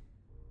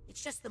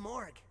 It's just the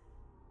morgue.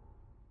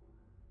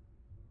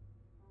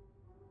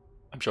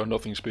 I'm sure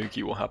nothing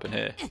spooky will happen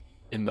here.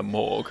 In the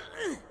morgue.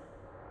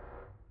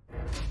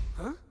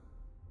 Huh?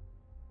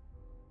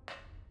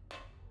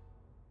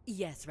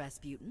 Yes,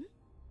 Rasputin?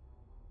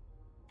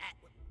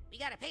 We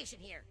got a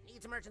patient here.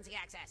 Needs emergency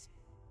access.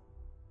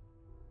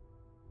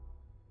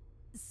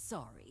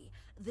 Sorry.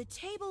 The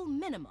table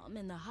minimum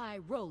in the High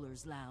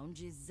Rollers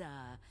Lounge is,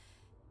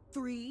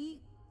 $3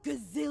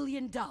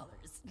 gazillion.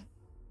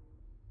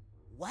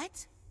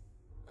 What?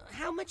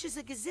 How much is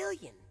a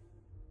gazillion?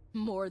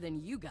 More than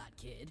you got,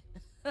 kid.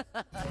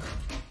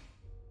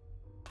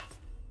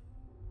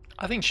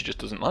 I think she just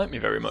doesn't like me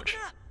very much.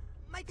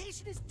 My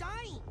patient is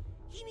dying.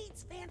 He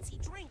needs fancy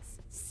drinks.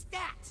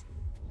 Stat.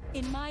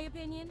 In my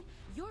opinion,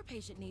 your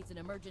patient needs an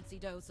emergency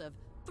dose of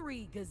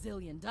 $3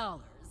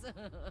 gazillion.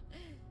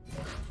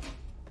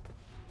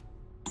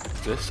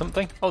 Is this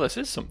something? Oh, this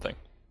is something.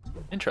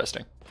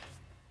 Interesting.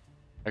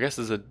 I guess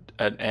there's an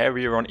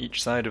area on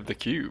each side of the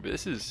cube.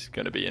 This is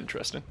going to be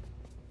interesting.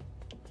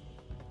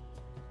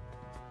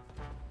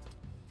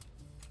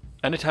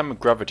 Anytime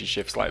gravity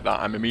shifts like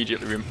that, I'm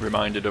immediately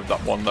reminded of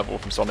that one level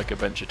from Sonic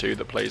Adventure 2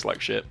 that plays like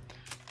shit.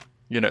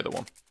 You know the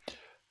one.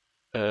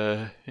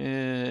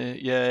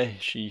 Yeah,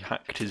 she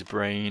hacked his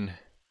brain.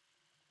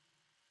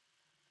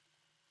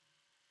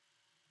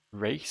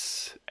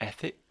 Race?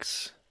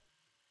 Ethics?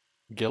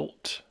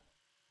 Guilt?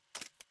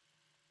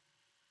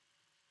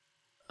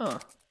 Huh.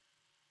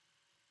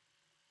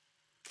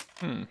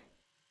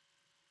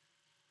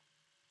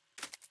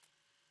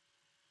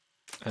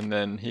 And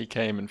then he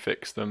came and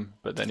fixed them,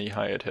 but then he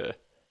hired her.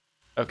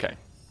 Okay.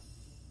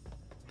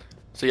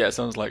 So yeah, it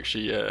sounds like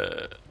she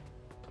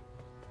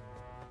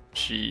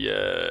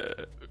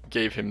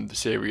gave him the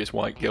serious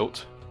white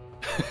guilt.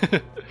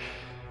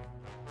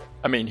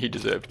 I mean, he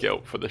deserved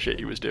guilt for the shit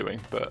he was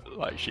doing, but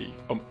like she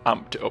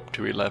amped it up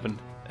to 11,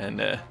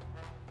 and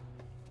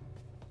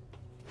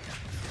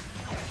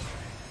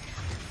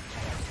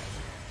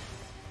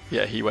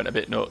yeah, he went a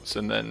bit nuts,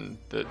 and then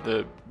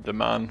the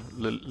man,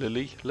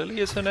 Lily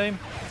is her name?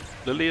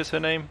 Lily is her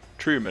name?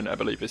 Truman, I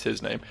believe is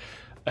his name.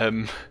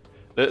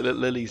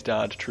 Lily's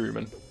dad,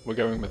 Truman, we're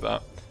going with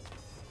that,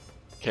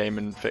 came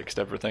and fixed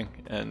everything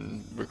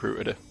and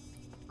recruited her.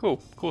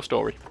 Cool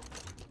story.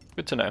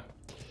 Good to know.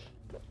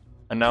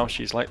 And now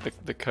she's like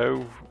the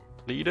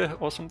co-leader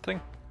or something?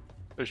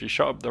 So she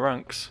shot up the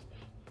ranks.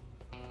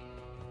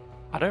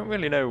 I don't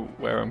really know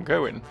where I'm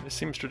going. This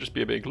seems to just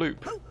be a big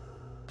loop.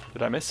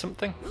 Did I miss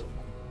something?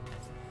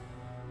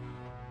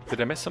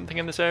 Did I miss something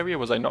in this area?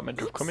 Was I not meant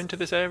to have come into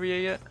this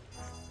area yet?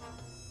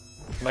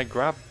 Can I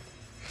grab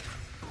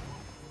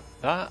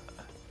that?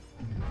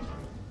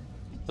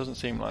 Doesn't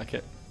seem like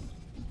it.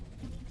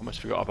 Almost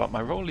forgot about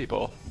my rolly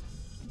ball.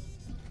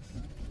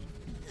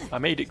 I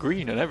made it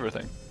green and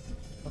everything.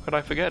 How could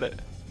I forget it?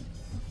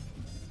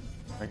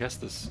 I guess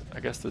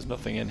there's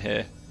nothing in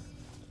here.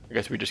 I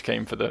guess we just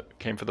came for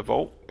the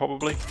vault,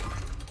 probably.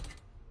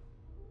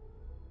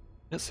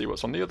 Let's see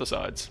what's on the other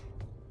sides.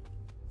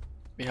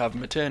 We have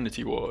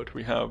maternity ward,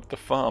 we have the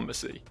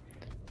pharmacy,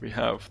 we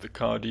have the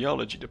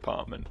cardiology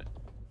department,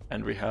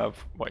 and we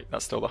have... wait,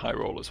 that's still the high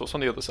rollers. What's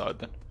on the other side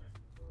then?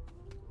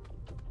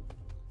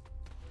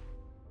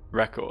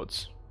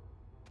 Records.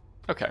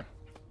 Okay.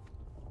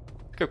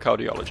 Let's go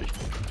cardiology.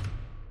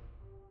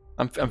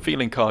 I'm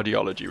feeling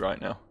cardiology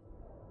right now.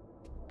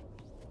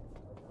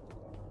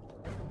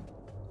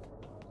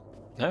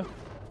 No?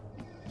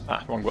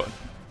 Ah, wrong button.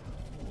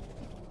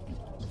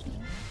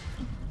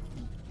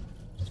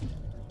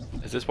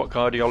 Is this what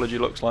cardiology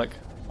looks like?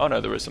 Oh no,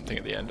 there is something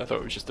at the end. I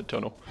thought it was just a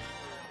tunnel.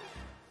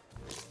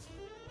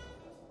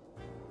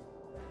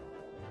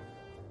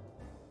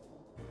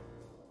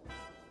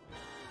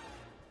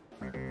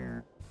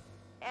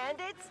 And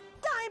it's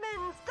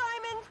diamonds!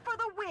 Diamonds for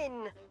the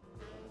win!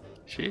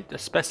 She, a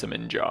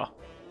specimen jar.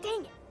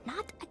 Dang it,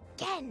 not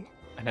again.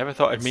 I never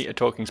thought I'd meet a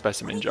talking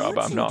specimen jar,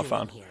 but I'm not a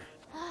fan.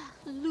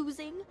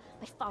 Losing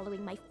by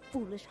following my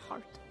foolish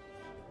heart.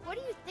 What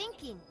are you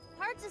thinking?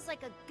 Hearts is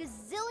like a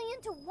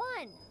gazillion to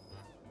 1.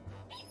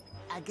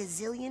 A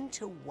gazillion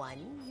to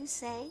 1, you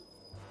say?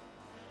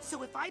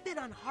 So if I bet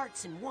on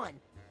hearts and won,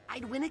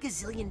 I'd win a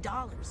gazillion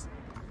dollars,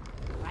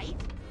 right?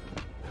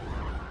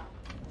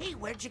 Hey,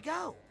 where'd you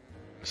go?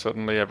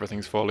 Suddenly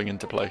everything's falling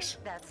into place.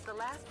 That's the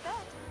last bet.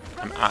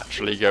 I'm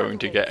actually going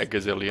to get a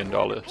gazillion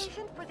dollars.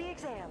 For the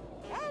exam.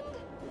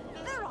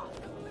 And they're off.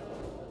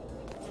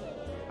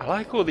 I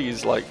like all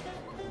these like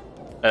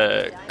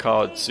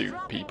card suit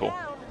people.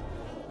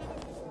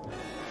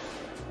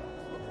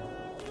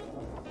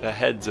 Their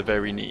heads are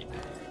very neat.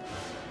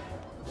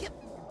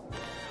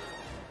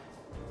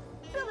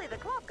 Billy the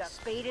Clock got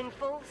spade in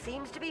full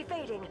seems to be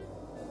fading.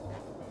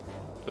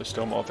 There's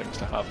still more things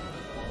to have.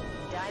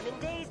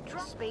 Diamond Days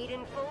drop spade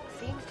in full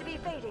seems to be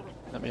fading.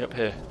 Let me up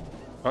here.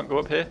 Can't go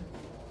up here.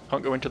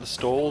 Can't go into the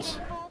stalls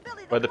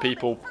where the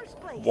people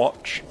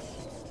watch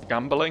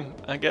gambling,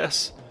 I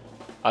guess.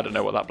 I don't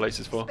know what that place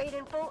is for. Spade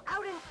in full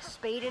out in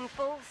spade in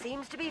full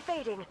seems to be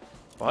fading.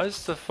 Why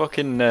is the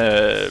fucking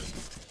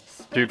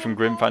dude from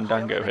Grim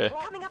Fandango here?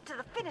 Coming up to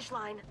the finish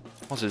line.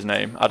 What's his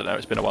name? I don't know,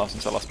 it's been a while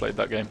since I last played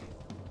that game.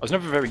 I was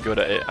never very good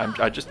at it.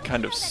 I just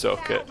kind of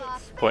suck at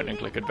point and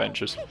click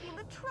adventures. Taking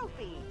the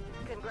trophy.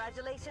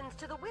 Congratulations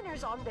to the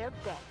winners on their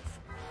bets.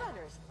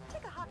 Runners,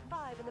 take a hot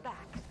 5 in the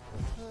back.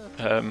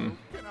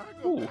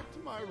 Ooh. To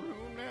my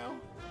room now.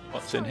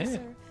 What's in here?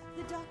 Sir,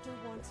 the doctor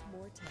wants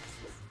more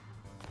tests.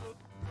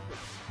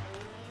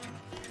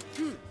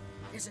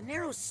 There's a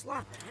narrow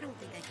slot, but I don't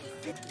think I can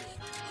fit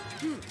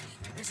me.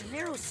 There's a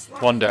narrow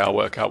slot. One day I'll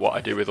work out what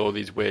I do with all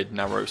these weird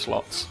narrow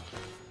slots.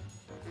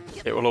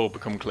 It will all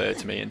become clear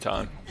to me in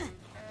time.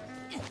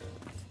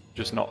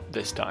 Just not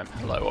this time.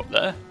 Hello up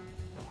there.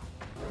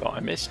 Thought I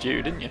missed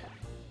you, didn't you?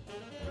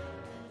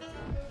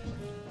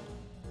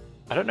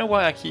 I don't know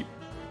why I keep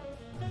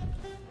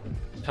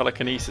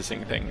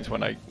telekinesising things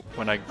when I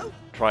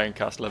try and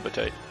cast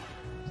levitate.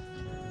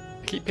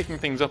 I keep picking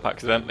things up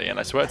accidentally, and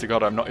I swear to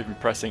God I'm not even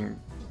pressing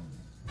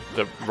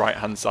the right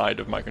hand side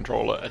of my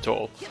controller at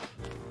all.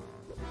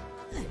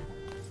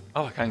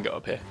 Oh, I can get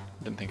up here.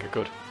 Didn't think I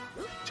could.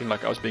 Seemed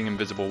like I was being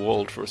invisible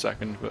walled for a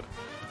second, but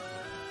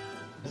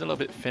it's a little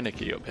bit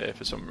finicky up here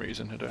for some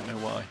reason. I don't know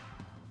why.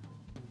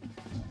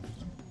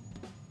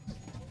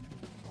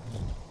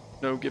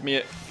 No, give me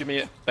it. Give me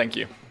it. Thank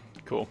you.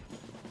 Cool.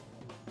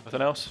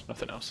 Nothing else?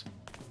 Nothing else.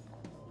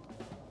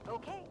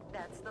 Okay,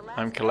 that's the last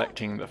I'm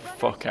collecting the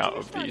fuck out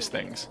of these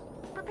things.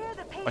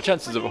 My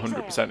chances of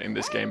 100% in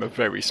this game are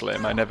very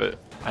slim. I never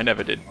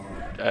did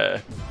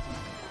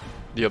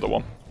the other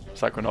one,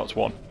 Psychonauts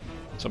 1,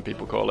 some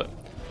people call it.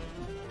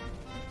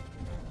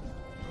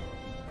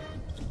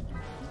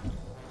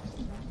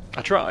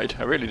 I tried,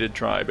 I really did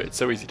try, but it's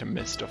so easy to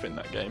miss stuff in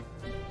that game.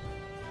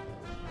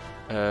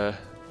 Was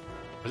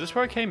this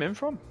where I came in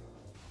from?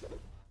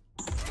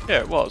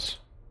 Yeah, it was.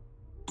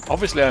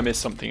 Obviously I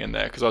missed something in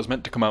there because I was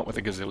meant to come out with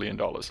 $1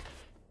 gazillion.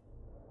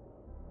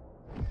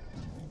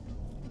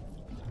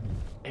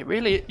 It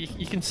really,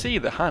 you can see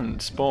the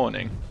hand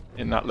spawning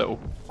in that little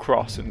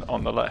cross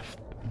on the left.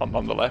 On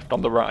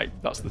the right,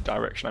 that's the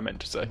direction I meant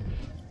to say.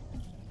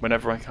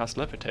 Whenever I cast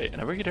Levitate,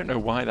 and I really don't know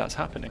why that's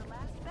happening.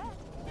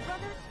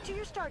 Runners to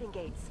your starting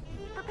gates.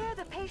 Prepare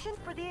the patient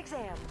for the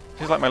exam.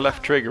 Seems like my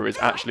left trigger is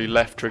actually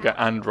left trigger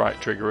and right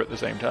trigger at the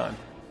same time.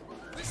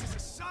 This is a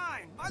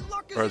sign. My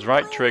luck is Whereas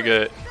right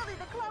trigger Billy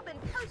the Club in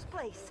first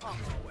place.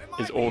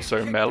 is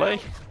also melee.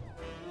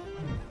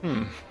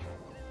 I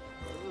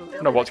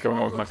don't know what's going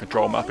on with my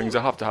control mappings.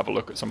 I'll have to have a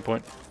look at some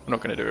point. I'm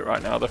not going to do it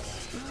right now though.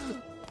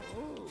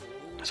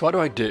 So what do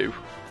I do?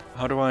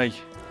 How do I...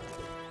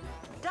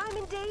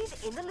 Diamond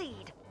Days in the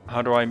lead.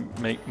 How do I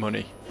make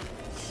money?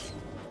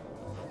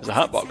 There's a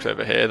hat box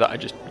over here that I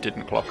just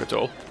didn't clock at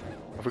all.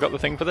 Have we got the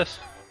thing for this?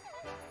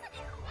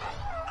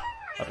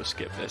 I'll just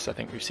skip this. I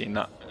think we've seen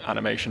that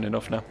animation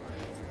enough now.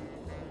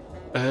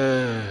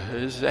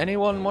 Does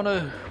anyone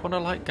wanna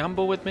like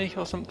gamble with me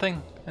or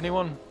something?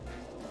 Anyone?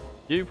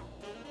 You?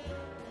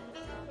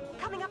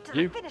 Coming up to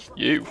You? the finish line.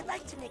 You? I'd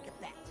like to make a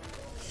bet.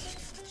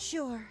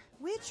 Sure.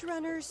 Which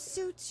runner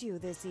suits you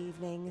this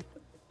evening?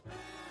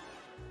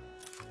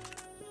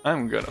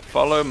 I'm gonna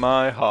follow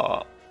my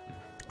heart.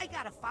 I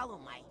gotta follow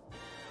my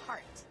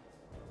heart.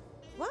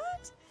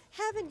 What?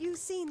 Haven't you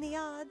seen the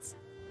odds?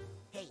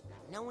 Hey,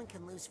 no one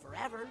can lose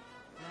forever,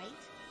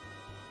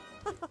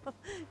 right?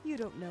 You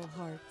don't know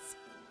hearts.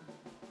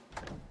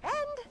 And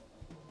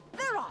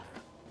they're off.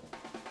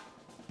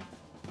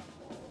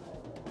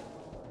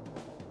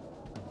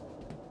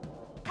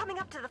 Coming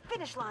up to the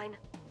finish line.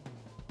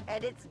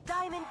 And it's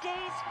Diamond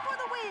Days for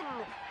the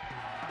win.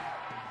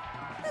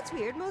 That's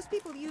weird. Most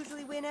people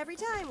usually win every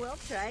time. Well,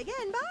 try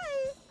again.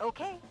 Bye.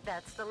 Okay,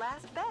 that's the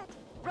last bet.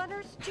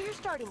 Runners to your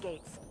starting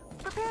gates.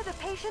 Prepare the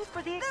patient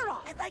for the... They're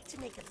off. I'd like to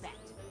make a bet.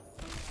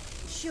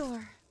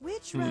 Sure.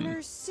 Which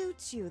runner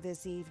suits you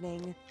this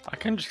evening? I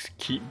can just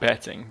keep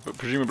betting, but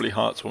presumably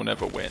hearts will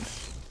never win.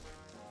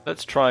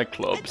 Let's try I'd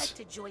clubs.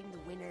 like to join the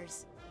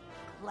winners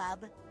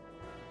club.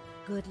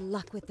 Good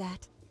luck with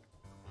that.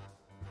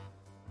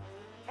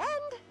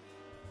 And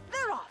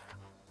they're off.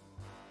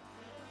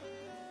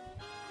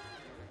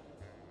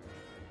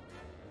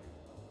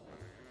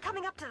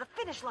 Coming up to the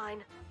finish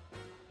line.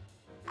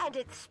 And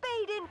it's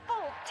Spade in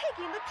full,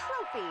 taking the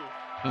trophy.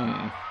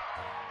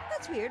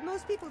 That's weird.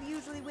 Most people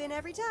usually win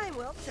every time.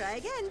 Well, try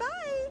again.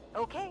 Bye.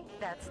 Okay,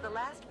 that's the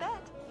last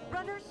bet.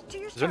 Runners to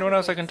your Is there anyone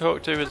else I can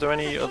talk to? Is there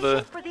any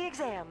other... for the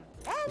exam.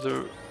 Is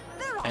there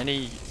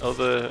any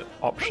other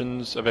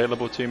options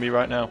available to me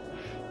right now?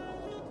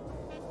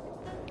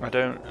 I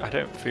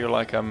don't feel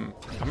like I mean,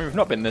 we've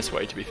not been this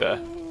way, to be fair.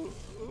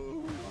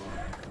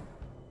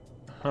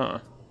 Huh.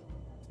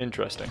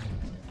 Interesting.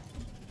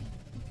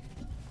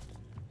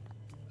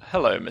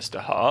 Hello, Mr.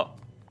 Hart.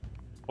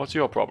 What's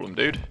your problem,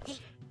 dude? Hey,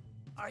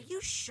 are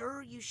you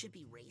sure you should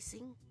be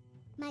racing?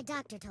 My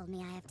doctor told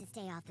me I have to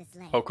stay off this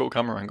lane. Oh, cool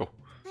camera angle.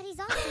 But he's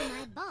also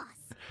my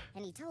boss,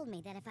 and he told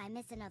me that if I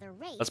miss another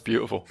race, That's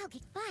beautiful. I'll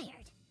get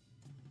fired.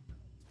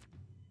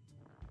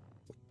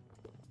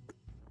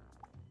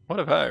 What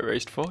have I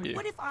erased for you?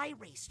 What if I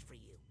raced for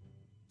you?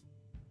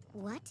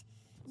 What?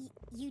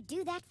 You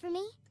do that for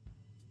me?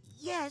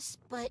 Yes,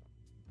 but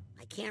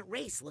I can't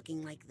race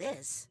looking like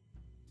this.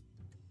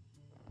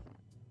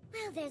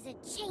 Well, there's a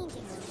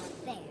changing room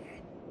up there.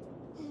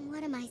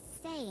 What am I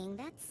saying?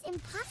 That's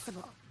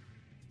impossible.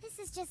 This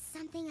is just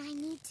something I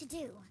need to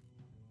do.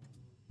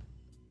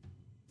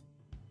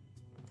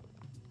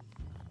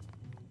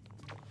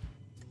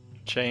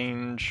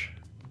 Change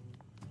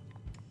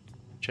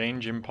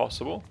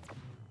impossible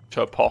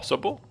to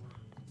possible?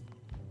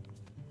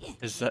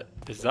 Is that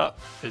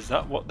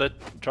what they're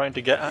trying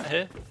to get at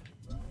here?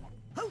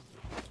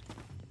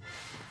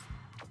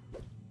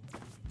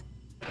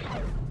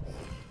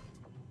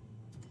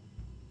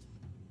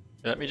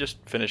 Let me just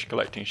finish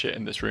collecting shit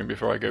in this room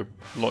before I go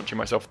launching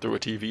myself through a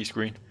TV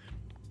screen.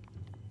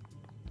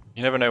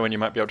 You never know when you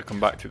might be able to come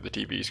back through the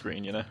TV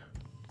screen, you know?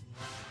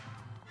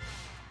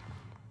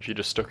 If you're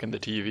just stuck in the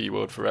TV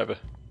world forever.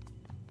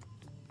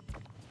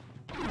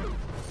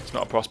 It's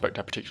not a prospect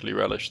I particularly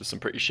relish. There's some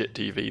pretty shit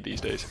TV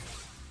these days.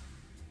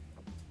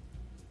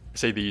 I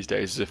say these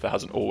days as if there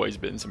hasn't always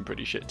been some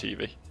pretty shit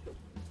TV.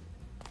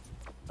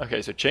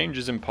 Okay, so change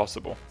is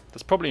impossible.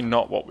 That's probably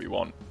not what we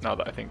want, now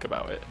that I think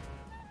about it.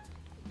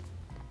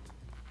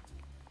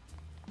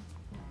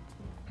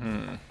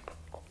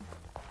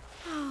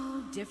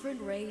 Oh,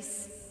 different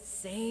race,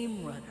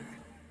 same runner.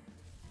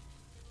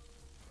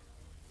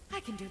 I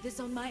can do this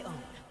on my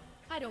own.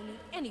 I don't need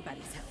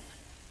anybody's help.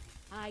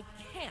 I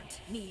can't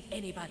need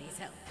anybody's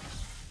help.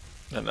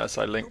 Unless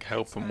I link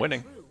help and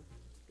winning. True,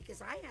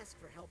 because I ask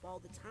for help all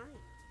the time.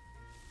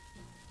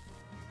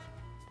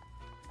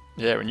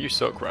 Yeah, and you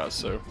suck, Raz,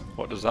 so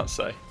what does that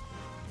say?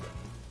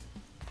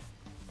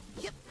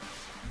 Yep.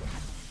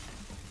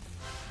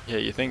 Yeah,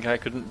 you think I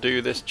couldn't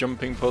do this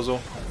jumping puzzle?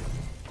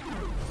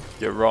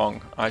 You're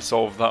wrong. I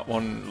solved that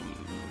one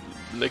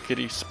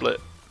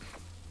lickety-split.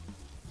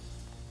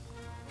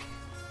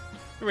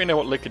 don't really know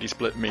what lickety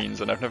split means,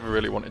 and I've never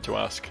really wanted to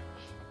ask.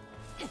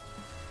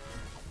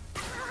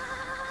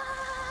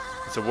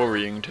 It's a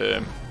worrying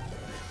term.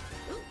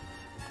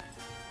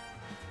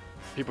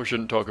 People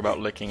shouldn't talk about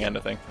licking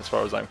anything, as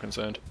far as I'm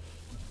concerned.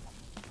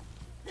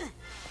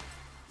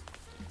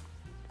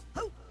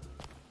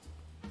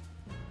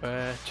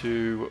 Where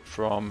to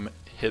from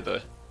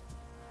hither?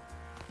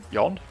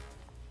 Yon?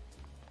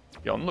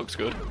 Yon looks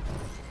good.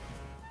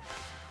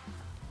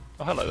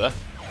 Oh, hello there.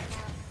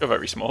 You're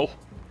very small.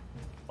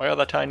 Why are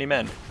there tiny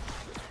men?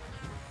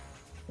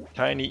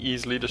 Tiny,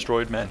 easily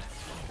destroyed men.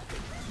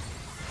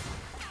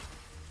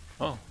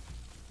 Oh.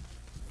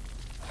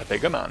 A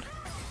bigger man.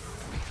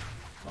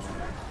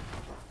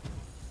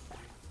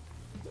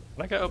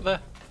 Can I get up there?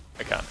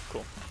 I can,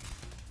 cool.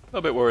 A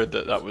little bit worried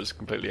that that was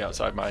completely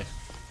outside my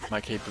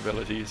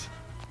capabilities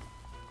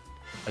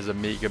as a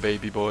meager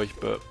baby boy,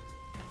 but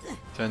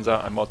turns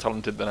out I'm more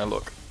talented than I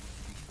look.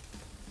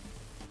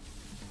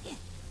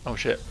 Oh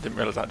shit, didn't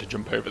realise I had to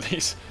jump over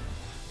these.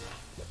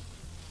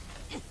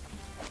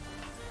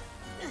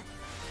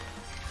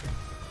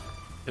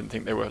 Didn't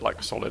think they were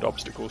like solid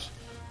obstacles.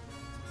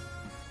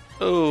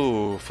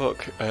 Oh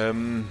fuck,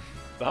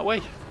 that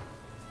way?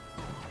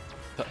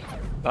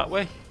 That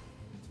way?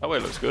 That way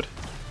looks good.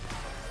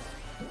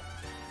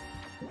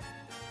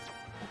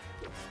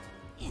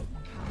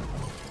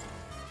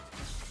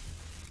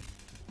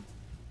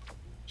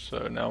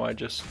 So now I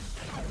just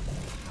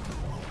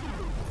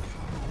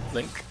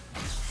link.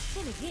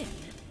 Then again,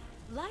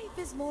 life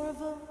is more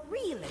of a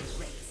relay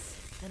race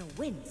than a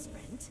wind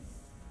sprint.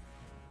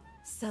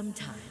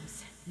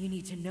 Sometimes you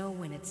need to know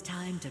when it's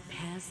time to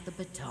pass the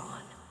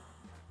baton.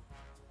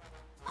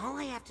 All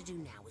I have to do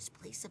now is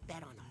place a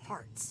bet on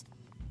Hearts,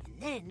 and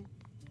then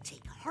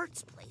take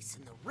Hearts' place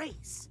in the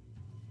race.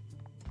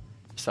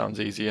 Sounds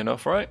easy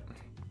enough, right?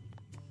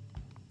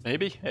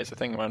 Maybe? It's a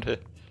thing around here.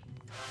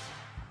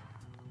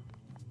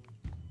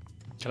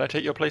 Can I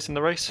take your place in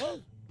the race?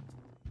 Hey.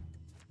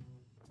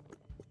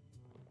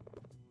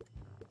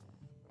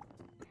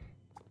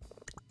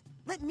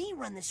 Let me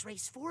run this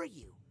race for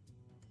you.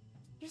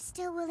 You're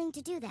still willing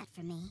to do that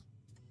for me?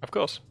 Of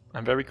course.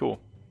 I'm very cool.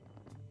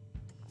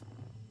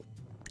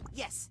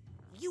 Yes,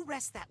 you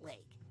rest that leg.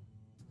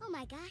 Oh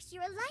my gosh,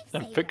 you're a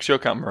Then lifesaver. fix your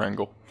camera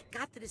angle.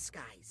 Got the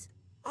disguise.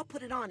 I'll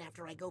put it on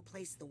after I go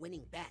place the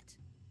winning bet.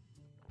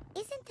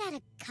 Isn't that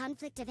a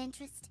conflict of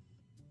interest?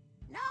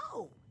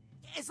 No!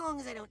 As long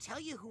as I don't tell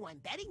you who I'm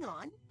betting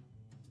on.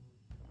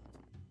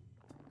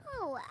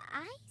 Oh,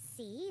 I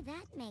see.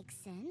 That makes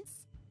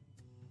sense.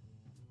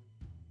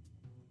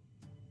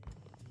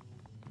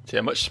 See,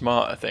 a much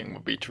smarter thing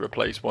would be to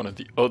replace one of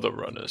the other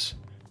runners,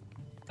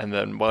 and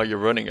then while you're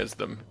running as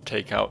them,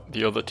 take out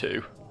the other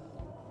two,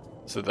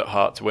 so that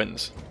Hearts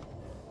wins.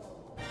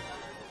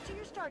 To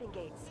your starting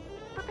gates.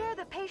 Prepare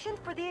the patient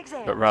for the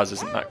exam. But Raz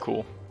isn't that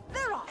cool.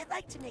 They're off. I'd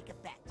like to make a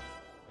bet.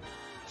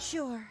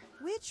 Sure.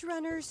 Which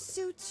runner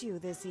suits you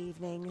this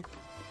evening?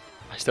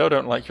 I still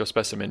don't like your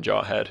specimen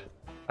jar head.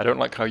 I don't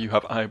like how you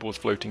have eyeballs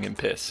floating in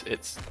piss.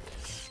 It's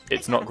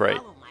not great.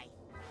 Follow my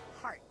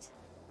heart.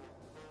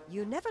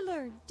 You never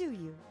learn, do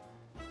you?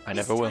 I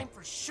never will. Time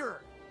for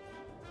sure.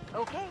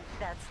 Okay,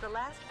 that's the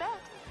last bet.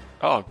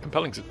 Oh,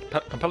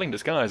 compelling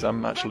disguise.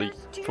 I'm actually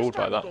fooled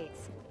by that.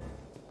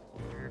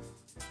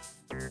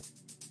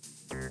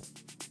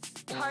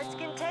 Heart's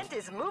content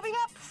is moving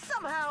up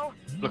somehow.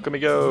 Look at me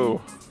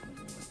go.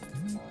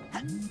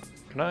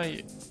 Can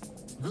I?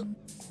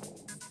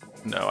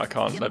 No, I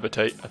can't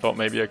levitate. I thought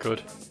maybe I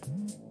could.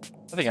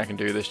 I think I can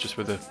do this just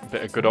with a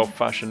bit of good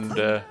old-fashioned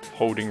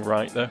holding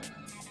right though.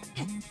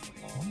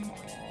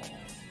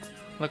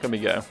 Look at me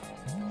go.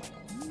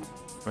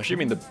 I'm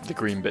assuming the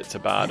green bits are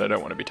bad. I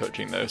don't want to be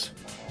touching those.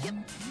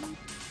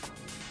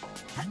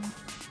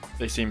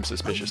 They seem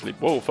suspiciously.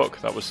 Whoa, fuck!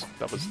 That was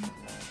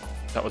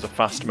a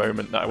fast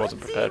moment that I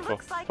wasn't prepared for.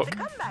 Looks like Fuck. the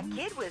comeback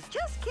kid was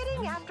just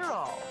kidding after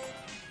all.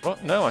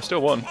 What? No, I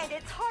still won. And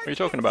it's What are you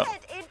talking about? in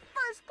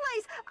first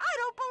place. I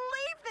don't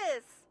believe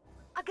this.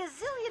 A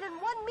gazillion and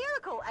one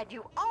miracle, and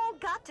you all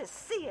got to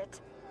see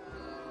it.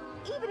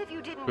 Even if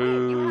you didn't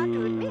win, you have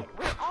to admit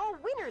we're all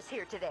winners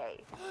here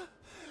today.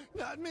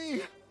 Not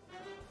me.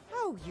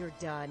 Oh, you're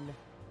done.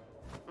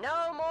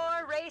 No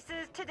more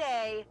races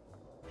today.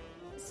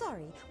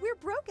 Sorry, we're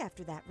broke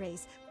after that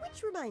race,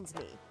 which reminds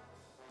me.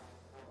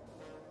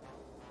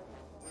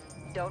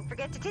 Don't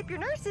forget to tip your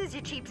nurses,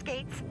 you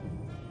cheapskates.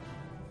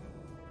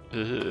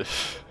 Ugh.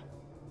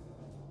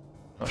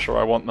 Not sure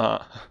I want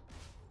that.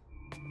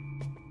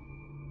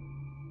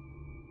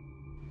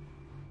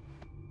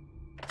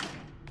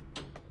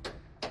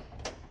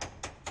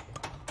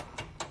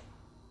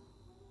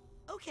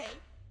 Okay,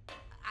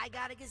 I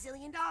got $1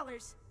 gazillion.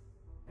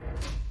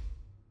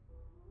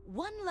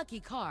 One lucky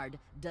card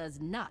does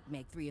not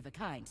make three of a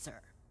kind,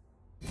 sir.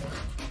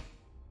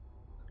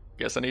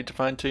 Guess I need to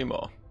find 2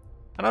 more.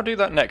 And I'll do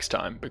that next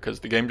time, because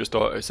the game just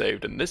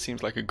auto-saved and this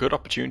seems like a good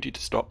opportunity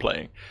to stop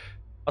playing.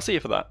 I'll see you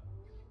for that.